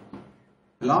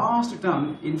 Last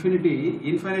term,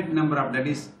 infinite number of, that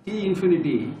is t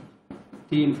infinity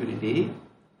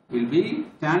will be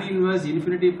tan inverse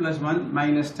infinity plus 1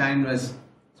 minus tan inverse.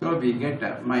 So we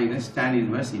get minus tan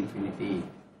inverse infinity.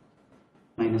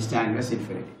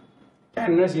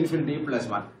 Tan inverse infinity plus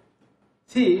 1.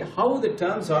 See how the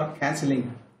terms are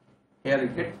cancelling. Here you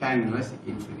get tan inverse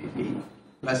infinity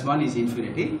plus 1 is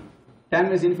infinity. Tan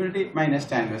inverse infinity minus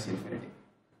tan inverse infinity.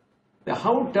 The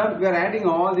how term, we are adding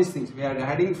all these things. We are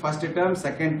adding first term,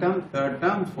 second term, third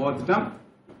term, fourth term,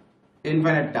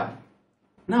 infinite term.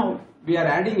 Now we are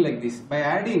adding like this. By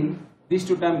adding, these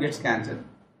two term gets cancelled.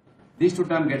 These two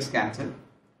term gets cancelled.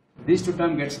 These two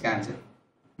term gets cancelled.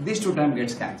 These two term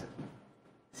gets cancelled.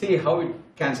 See how it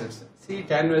cancels. See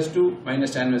tan inverse 2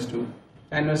 minus tan inverse 2.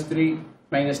 Tan inverse 3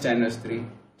 minus tan inverse 3.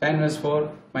 Tan inverse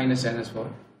 4 minus tan inverse 4.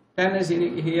 Tan inverse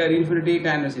here infinity,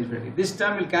 tan inverse infinity. This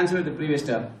term will cancel with the previous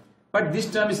term. But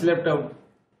this term is left out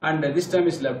and this term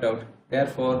is left out.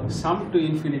 Therefore, sum to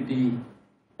infinity,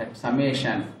 that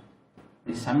summation,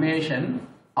 the summation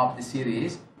of the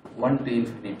series 1 to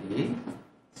infinity,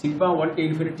 sigma 1 to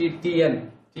infinity Tn.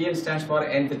 Tn stands for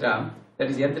nth term. That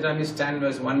is nth term is tan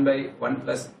inverse 1 by 1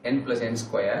 plus n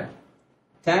square.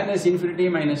 Tan inverse infinity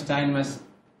minus tan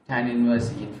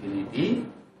inverse infinity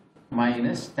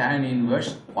minus tan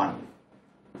inverse 1.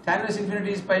 Tan inverse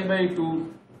infinity is pi by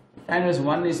 2. Tan inverse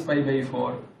 1 is pi by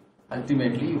 4.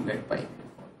 Ultimately you get pi by 4.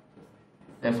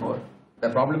 Therefore the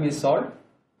problem is solved.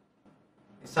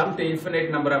 The sum to infinite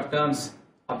number of terms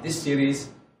of this series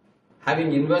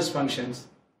having inverse functions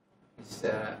is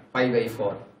pi by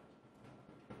 4.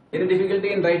 Any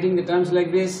difficulty in writing the terms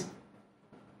like this?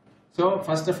 So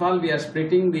first of all we are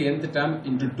splitting the nth term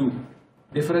into 2.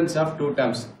 Difference of two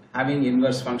terms having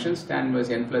inverse functions, tan inverse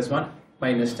n plus 1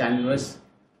 minus tan inverse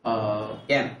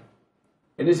n.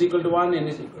 N is equal to 1, n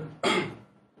is equal to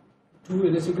 2,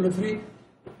 n is equal to 3.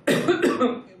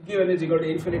 Give n is equal to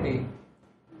infinity.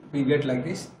 We get like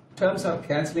this. terms are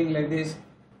cancelling like this,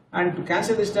 and to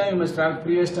cancel this term you must have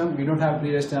previous term. We don't have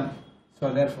previous term,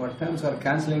 so therefore terms are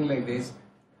cancelling like this.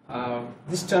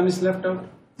 This term is left out,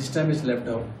 this term is left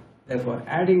out. Therefore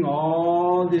adding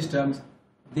all these terms,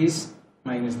 this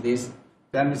minus this,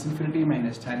 tan is infinity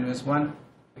minus tan inverse 1,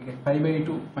 we get pi by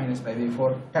 2 minus pi by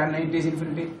 4. Tan 90 is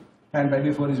infinity, tan pi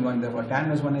by 4 is 1, therefore tan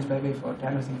inverse 1 is pi by 4,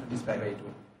 tan inverse infinity is pi by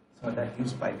 2. So that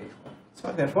gives pi by 4.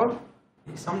 So therefore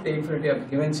the sum to infinity of the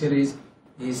given series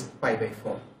is pi by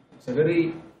 4. It's a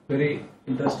very, very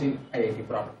interesting IIT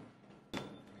problem.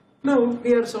 Now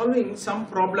we are solving some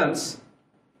problems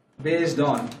based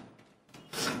on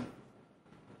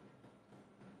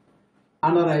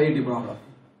another IIT problem.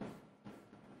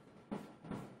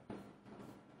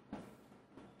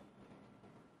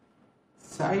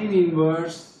 Sine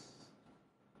inverse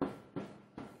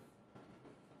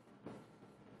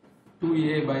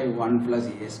 2a by 1 plus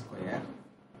a square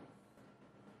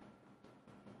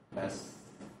plus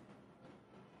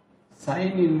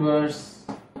sine inverse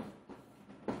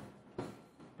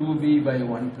 2b by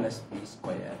 1 plus b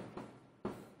square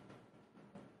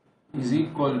is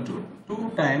equal to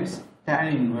 2 times tan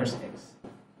inverse x.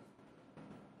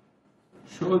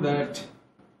 Show that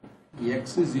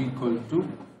x is equal to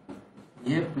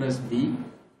a plus b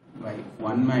by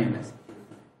 1 minus a.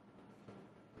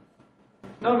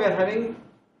 Now we are having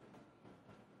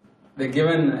the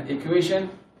given equation,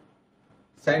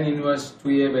 sine inverse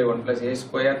 2a by 1 plus a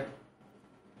square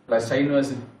plus sine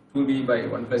inverse 2b by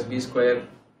 1 plus b square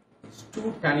is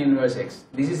 2 tan inverse x.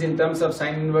 This is in terms of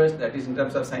sine inverse, that is in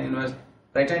terms of sine inverse.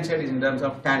 Right hand side is in terms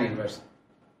of tan inverse.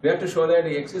 We have to show that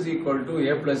x is equal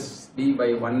to a plus b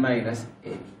by 1 minus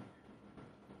ab.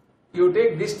 You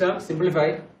take this term,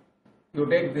 simplify. You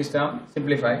take this term,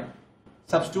 simplify.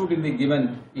 Substitute in the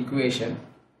given equation.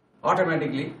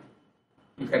 Automatically,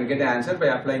 you can get the answer by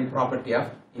applying property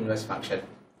of inverse function.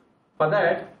 For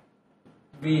that,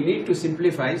 we need to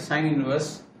simplify sine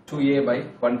inverse 2a by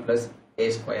 1 plus a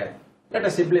square. Let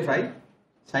us simplify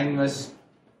sine inverse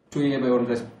 2a by 1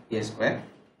 plus a square.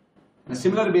 On a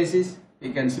similar basis,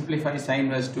 we can simplify sine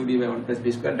inverse 2b by 1 plus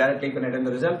b square. Directly you can attain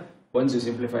the result once you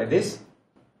simplify this.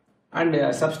 And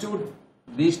substitute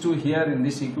these two here in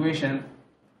this equation,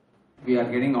 we are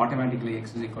getting automatically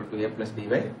x is equal to a plus b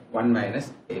by 1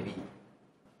 minus ab.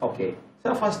 Okay,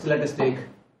 so first let us take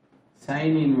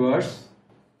sine inverse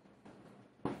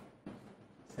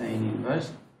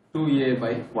 2a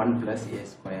by 1 plus a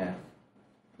square.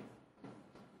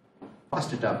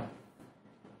 First term.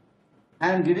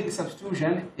 I am getting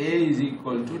substitution a is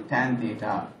equal to tan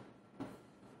theta.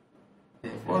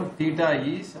 Therefore, theta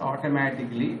is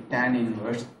automatically tan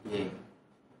inverse a.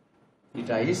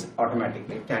 Theta is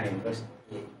automatically tan inverse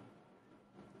a.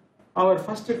 Our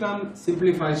first term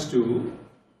simplifies to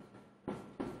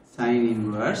sine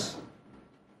inverse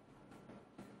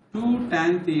 2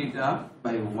 tan theta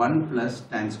by 1 plus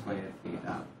tan square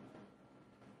theta.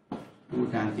 2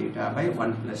 tan theta by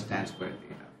 1 plus tan square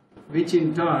theta. Which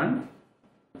in turn,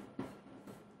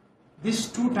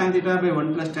 this 2 tan theta by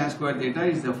 1 plus tan square theta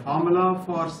is the formula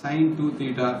for sine 2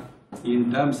 theta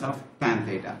in terms of tan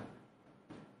theta.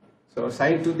 So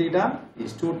sine 2 theta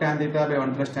is 2 tan theta by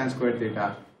 1 plus tan square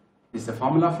theta. This is the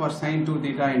formula for sine 2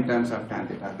 theta in terms of tan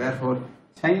theta. Therefore,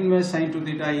 sine inverse sine 2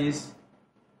 theta is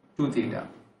 2 theta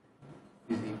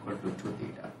is equal to 2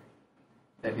 theta.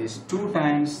 That is 2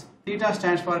 times theta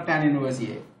stands for tan inverse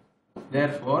A.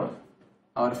 Therefore,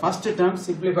 our first term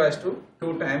simplifies to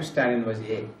 2 times tan inverse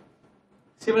A.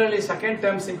 Similarly, second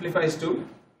term simplifies to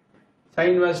sin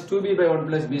inverse 2b by 1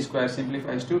 plus b square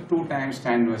simplifies to 2 times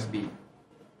tan inverse b.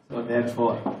 So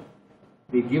therefore,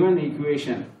 the given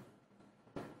equation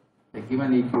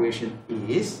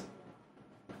is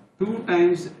 2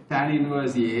 times tan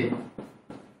inverse A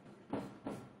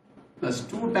plus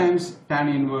 2 times tan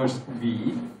inverse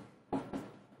B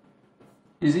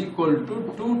is equal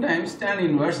to 2 times tan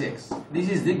inverse X. This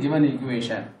is the given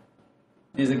equation.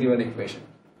 This is the given equation.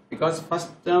 Because first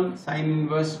term sin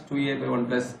inverse 2a by 1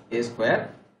 plus a square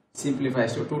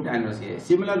simplifies to 2 tan inverse A.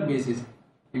 Similar basis,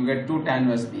 you get 2 tan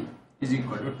inverse B is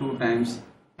equal to 2 times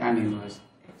tan inverse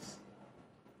X.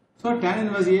 So tan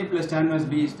inverse A plus tan inverse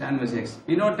B is tan inverse X.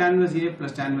 We know tan inverse A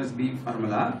plus tan inverse B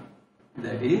formula,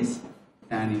 that is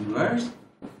tan inverse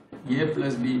A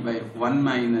plus B by 1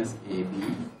 minus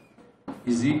AB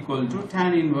is equal to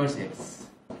tan inverse X.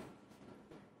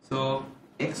 So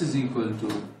X is equal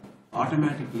to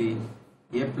automatically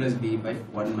A plus B by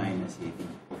 1 minus AB.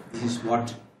 This is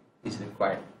what is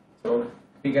required. So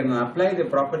we can apply the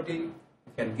property,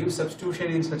 we can give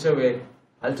substitution in such a way,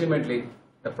 ultimately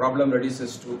the problem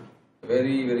reduces to a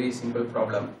very, very simple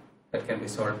problem that can be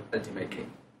solved ultimately.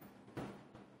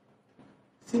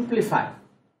 simplify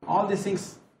all these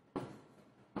things.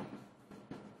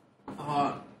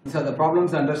 These are the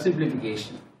problems under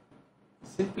simplification.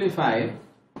 Simplify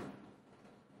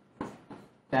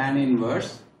tan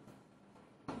inverse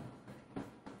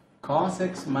cos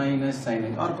x minus sin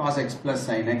x, or cos x plus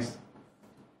sin x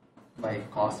by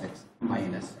cos x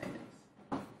minus sin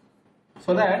x.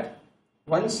 So that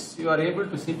once you are able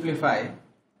to simplify,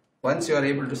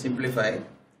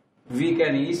 we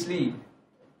can easily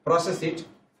process it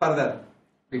further.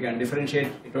 We can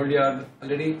differentiate, I told you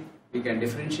already, we can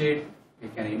differentiate, we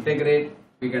can integrate,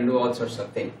 we can do all sorts of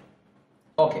things.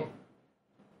 Okay.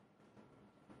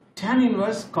 Tan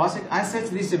inverse cos x, as such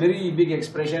this is a very big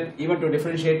expression. Even to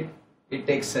differentiate it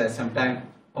takes some time.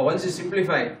 Or once you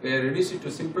simplify, we reduce it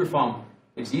to simple form,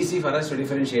 it's easy for us to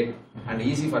differentiate and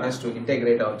easy for us to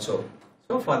integrate also.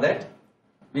 So for that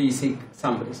we seek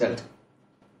some result.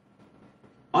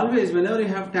 Always whenever you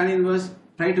have tan inverse,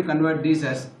 try to convert these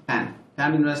as tan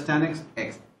inverse tan x,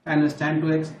 x, tan inverse tan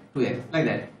 2x, 2x, like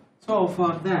that. So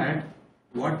for that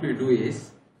what we do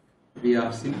is, we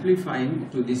are simplifying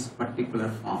to this particular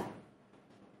form.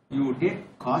 You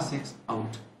take cos x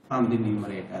out from the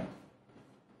numerator.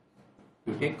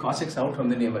 You take cos x out from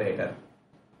the numerator.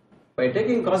 By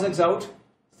taking cos x out,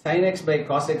 sin x by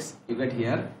cos x you get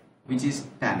here, which is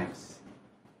tan x.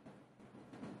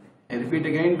 I repeat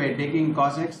again, by taking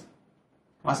cos x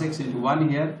into 1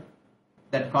 here,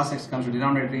 that cos x comes to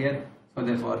denominator here, so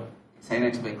therefore sin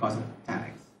x by cos x, tan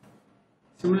x.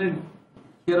 Similarly,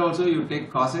 here also you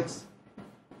take cos x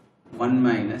 1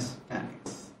 minus tan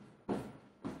x.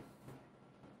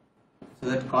 So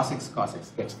that cos x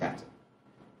gets cancelled.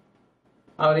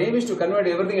 Our aim is to convert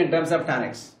everything in terms of tan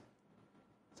x.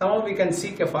 Somehow we can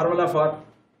seek a formula for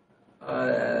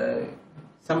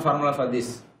some formula for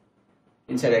this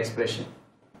inside expression.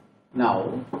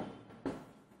 Now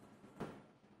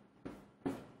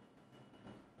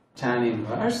tan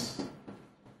inverse,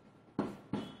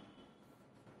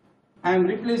 I am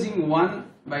replacing 1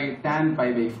 by tan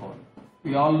pi by 4.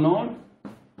 We all know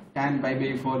tan pi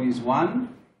by 4 is 1,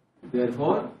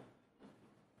 therefore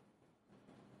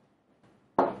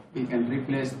we can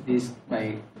replace this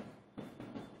by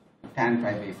tan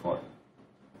pi by 4.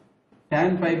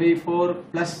 Tan pi by 4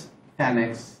 plus tan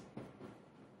x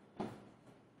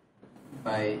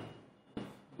by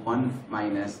 1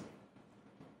 minus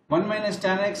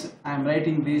tan x, I am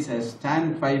writing this as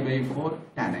tan pi by 4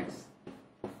 tan x.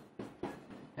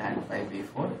 Tan pi by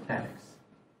 4 tan x.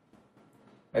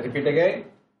 I repeat again,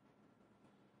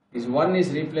 this 1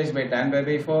 is replaced by tan pi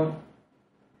by 4,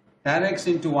 tan x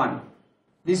into 1,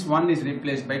 this 1 is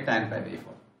replaced by tan pi by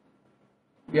 4.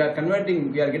 We are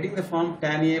getting the form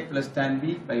tan a plus tan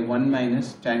b by 1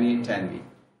 minus tan a tan b.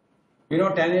 We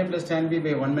know tan a plus tan b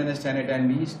by 1 minus tan a tan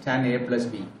b is tan a plus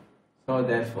b. So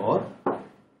therefore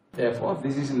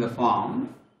this is in the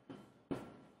form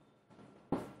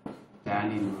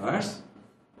tan inverse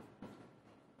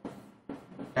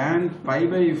tan pi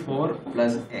by 4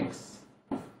 plus x.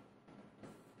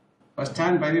 First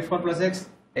tan pi by 4 plus x,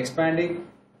 expanding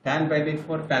tan pi by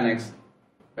 4 tan x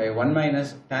by 1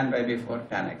 minus tan pi by 4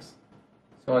 tan x.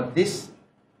 So this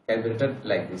can be written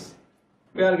like this.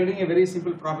 We are getting a very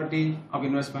simple property of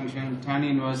inverse function, tan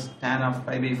inverse tan of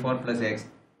pi by 4 plus x,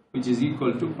 which is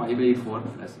equal to pi by 4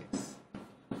 plus x.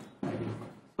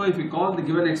 So if we call the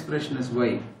given expression as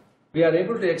y, we are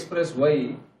able to express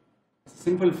y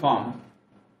simple form.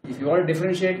 If you want to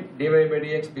differentiate, dy by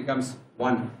dx becomes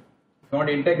 1. If you want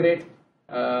to integrate,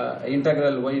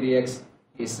 integral y dx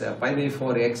is pi by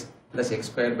 4x plus x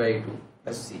squared by 2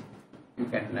 plus c. You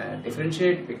can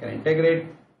differentiate, we can integrate,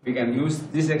 we can use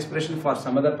this expression for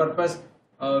some other purpose,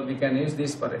 we can use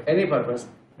this for any purpose.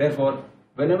 Therefore,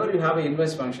 whenever you have an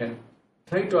inverse function,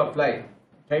 try to apply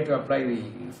the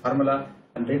formula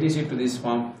and reduce it to this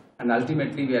form, and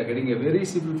ultimately we are getting a very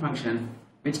simple function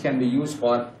which can be used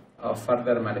for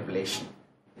further manipulation.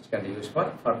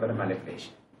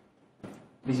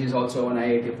 This is also an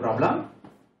IIT problem.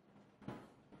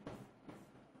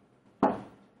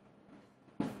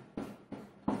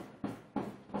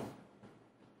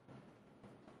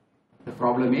 The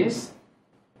problem is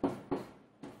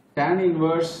tan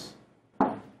inverse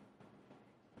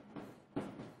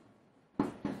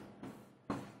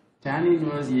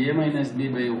a minus b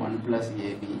by 1 plus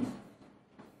ab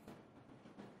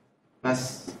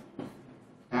plus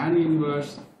tan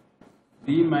inverse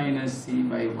b minus c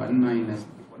by 1 minus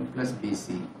 1 plus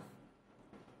bc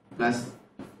plus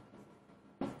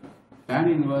tan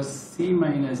inverse c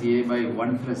minus a by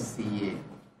 1 plus ca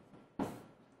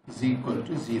is equal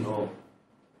to 0.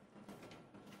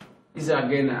 This is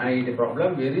again IIT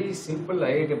problem, very simple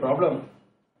IIT problem.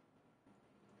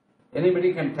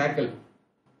 Anybody can tackle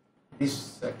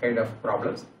this kind of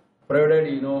problems,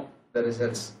 provided you know the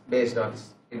results based on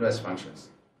inverse functions.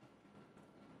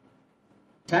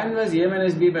 Tan inverse A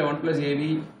minus B by 1 plus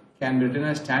AB can be written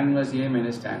as tan inverse A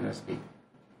minus tan inverse B.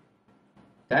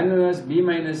 Tan inverse B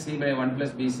minus C by 1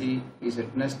 plus BC is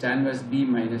written as tan inverse B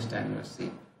minus tan inverse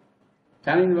C.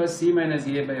 Tan inverse C minus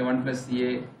A by 1 plus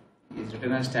CA is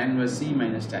written as tan inverse C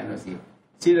minus tan inverse A.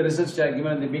 See the results which are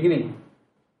given at the beginning.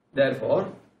 Therefore,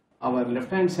 our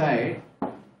left hand side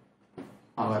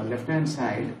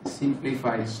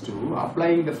simplifies to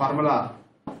applying the formula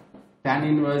tan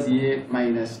inverse A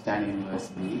minus tan inverse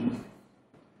B.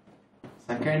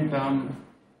 Second term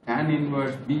tan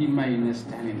inverse B minus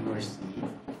tan inverse C.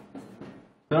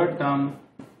 Third term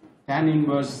tan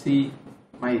inverse C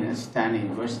minus tan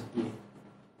inverse A.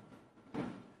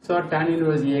 So tan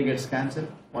inverse A gets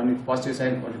cancelled, one with positive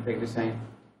sign, one with negative sign.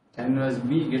 Tan inverse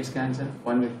B gets cancelled,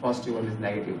 one with positive, one with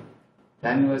negative.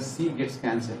 Tan inverse C gets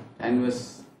cancelled, tan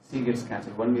inverse C gets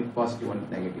cancelled, one with positive, one with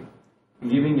negative,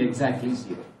 giving exactly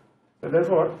 0. So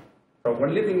therefore, the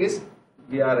only thing is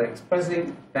we are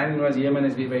expressing tan inverse A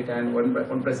minus B by tan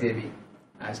 1 plus AB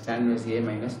as tan inverse A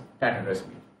minus tan inverse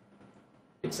B.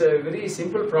 It's a very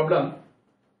simple problem,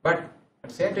 but at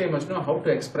the same time you must know how to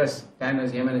express tan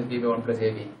inverse A minus B by 1 plus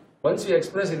AB. Once you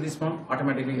express in this form,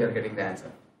 automatically you are getting the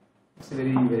answer. It's a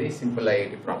very simple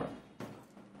IIT problem.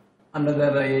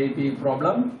 Another IIT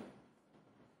problem.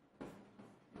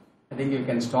 I think you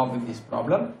can stop with this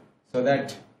problem so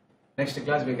that next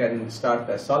class we can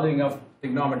start solving of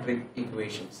trigonometric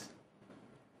equations.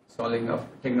 Solving of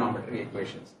trigonometry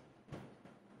equations.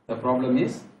 The problem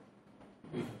is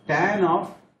tan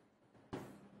of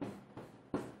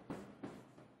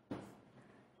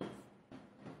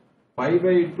pi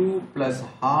by 2 plus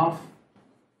half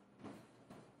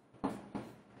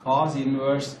cos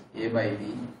inverse A by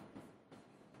B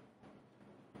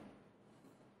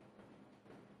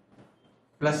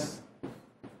plus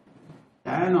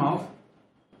tan of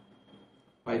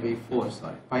pi by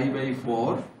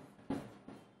 4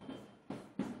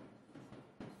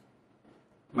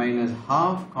 minus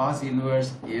half cos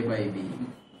inverse A by B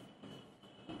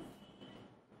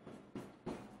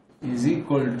is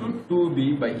equal to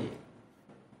 2B by A.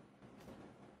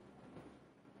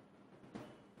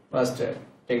 First,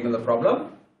 take another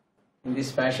problem in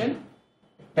this fashion.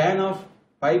 Tan of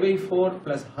pi by 4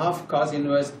 plus half cos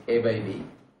inverse A by B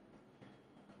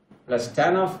plus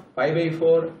tan of pi by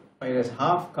 4 minus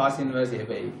half cos inverse A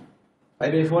by B.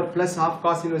 Pi by 4 plus half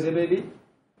cos inverse A by B,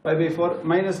 pi by 4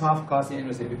 minus half cos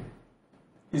inverse A by B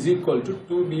is equal to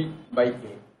 2B by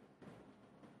A.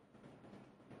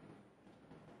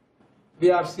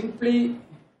 We are simply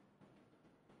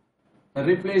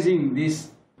replacing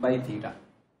this by theta.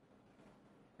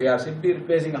 We are simply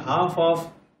replacing half of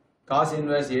cos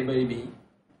inverse A by B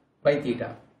by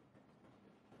theta.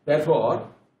 Therefore,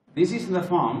 this is in the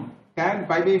form tan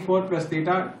pi by 4 plus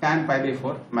theta, tan pi by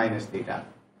 4 minus theta.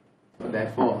 So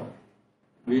therefore,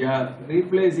 we are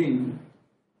replacing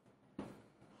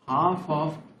half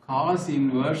of cos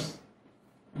inverse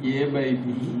A by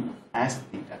B as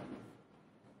theta.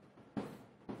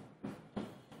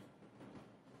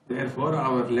 Therefore,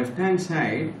 our left hand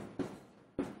side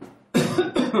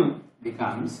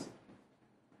becomes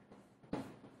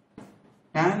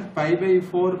tan pi by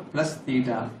 4 plus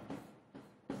theta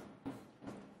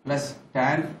plus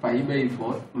tan pi by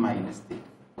 4 minus theta.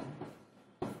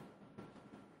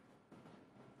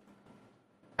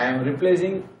 I am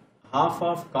replacing half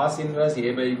of cos inverse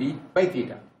A by B by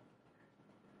theta.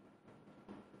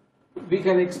 We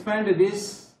can expand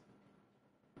this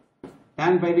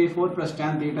tan pi by 4 plus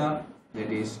tan theta,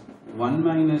 that is 1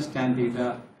 minus tan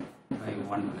theta by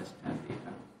 1 plus tan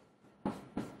theta.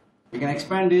 We can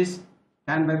expand this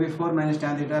tan pi by 4 minus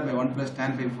tan theta by 1 plus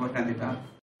tan pi by 4 tan theta.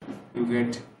 You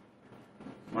get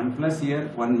 1 plus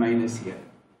here, 1 minus here.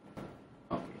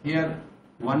 Okay, here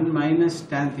 1 minus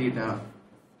tan theta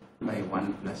by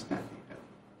 1 plus tan theta.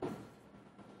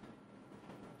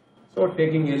 So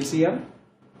taking LCM,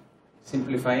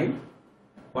 simplifying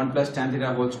 1 plus tan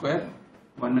theta whole square,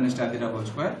 1 minus tan theta whole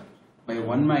square by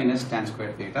 1 minus tan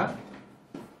square theta.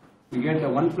 We get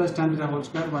 1 plus tan theta whole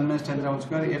square, 1 minus tan theta whole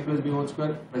square, A plus B whole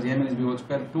square plus A minus B whole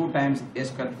square, 2 times A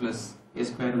square plus A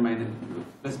square minus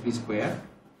plus B square.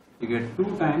 You get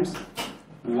 2 times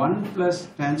 1 plus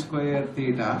tan square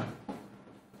theta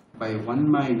by 1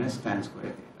 minus tan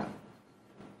square theta.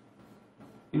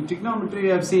 In trigonometry, we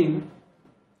have seen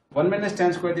 1 minus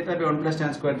tan square theta by 1 plus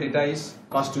tan square theta is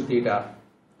cos 2 theta.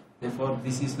 Therefore,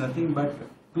 this is nothing but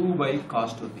 2 by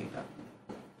cos 2 theta.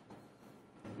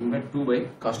 Nothing but 2 by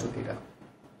cos 2 theta.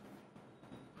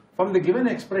 From the given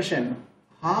expression,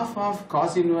 half of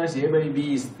cos inverse A by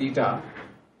B is theta.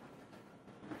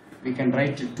 We can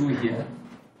write 2 here.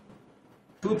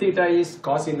 2 theta is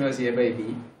cos inverse A by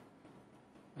B.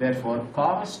 Therefore,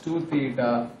 cos 2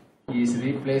 theta is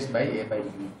replaced by A by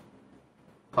B.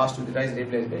 Cos 2 theta is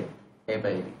replaced by A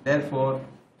by B. Therefore,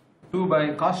 2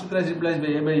 by cos 2 theta is replaced by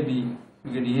A by B.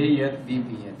 We get A here, B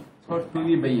here. So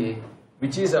 2B by A,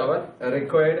 which is our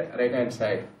required right hand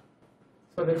side.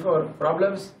 So therefore,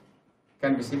 problems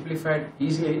can be simplified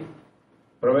easily,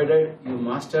 provided you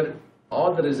master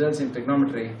all the results in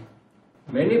trigonometry.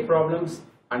 Many problems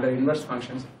under inverse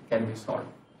functions can be solved.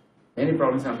 Many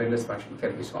problems under inverse function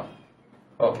can be solved.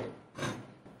 Okay.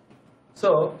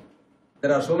 So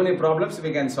there are so many problems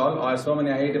we can solve, or so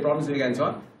many IIT problems we can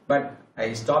solve, but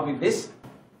I stop with this.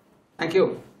 Thank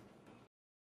you.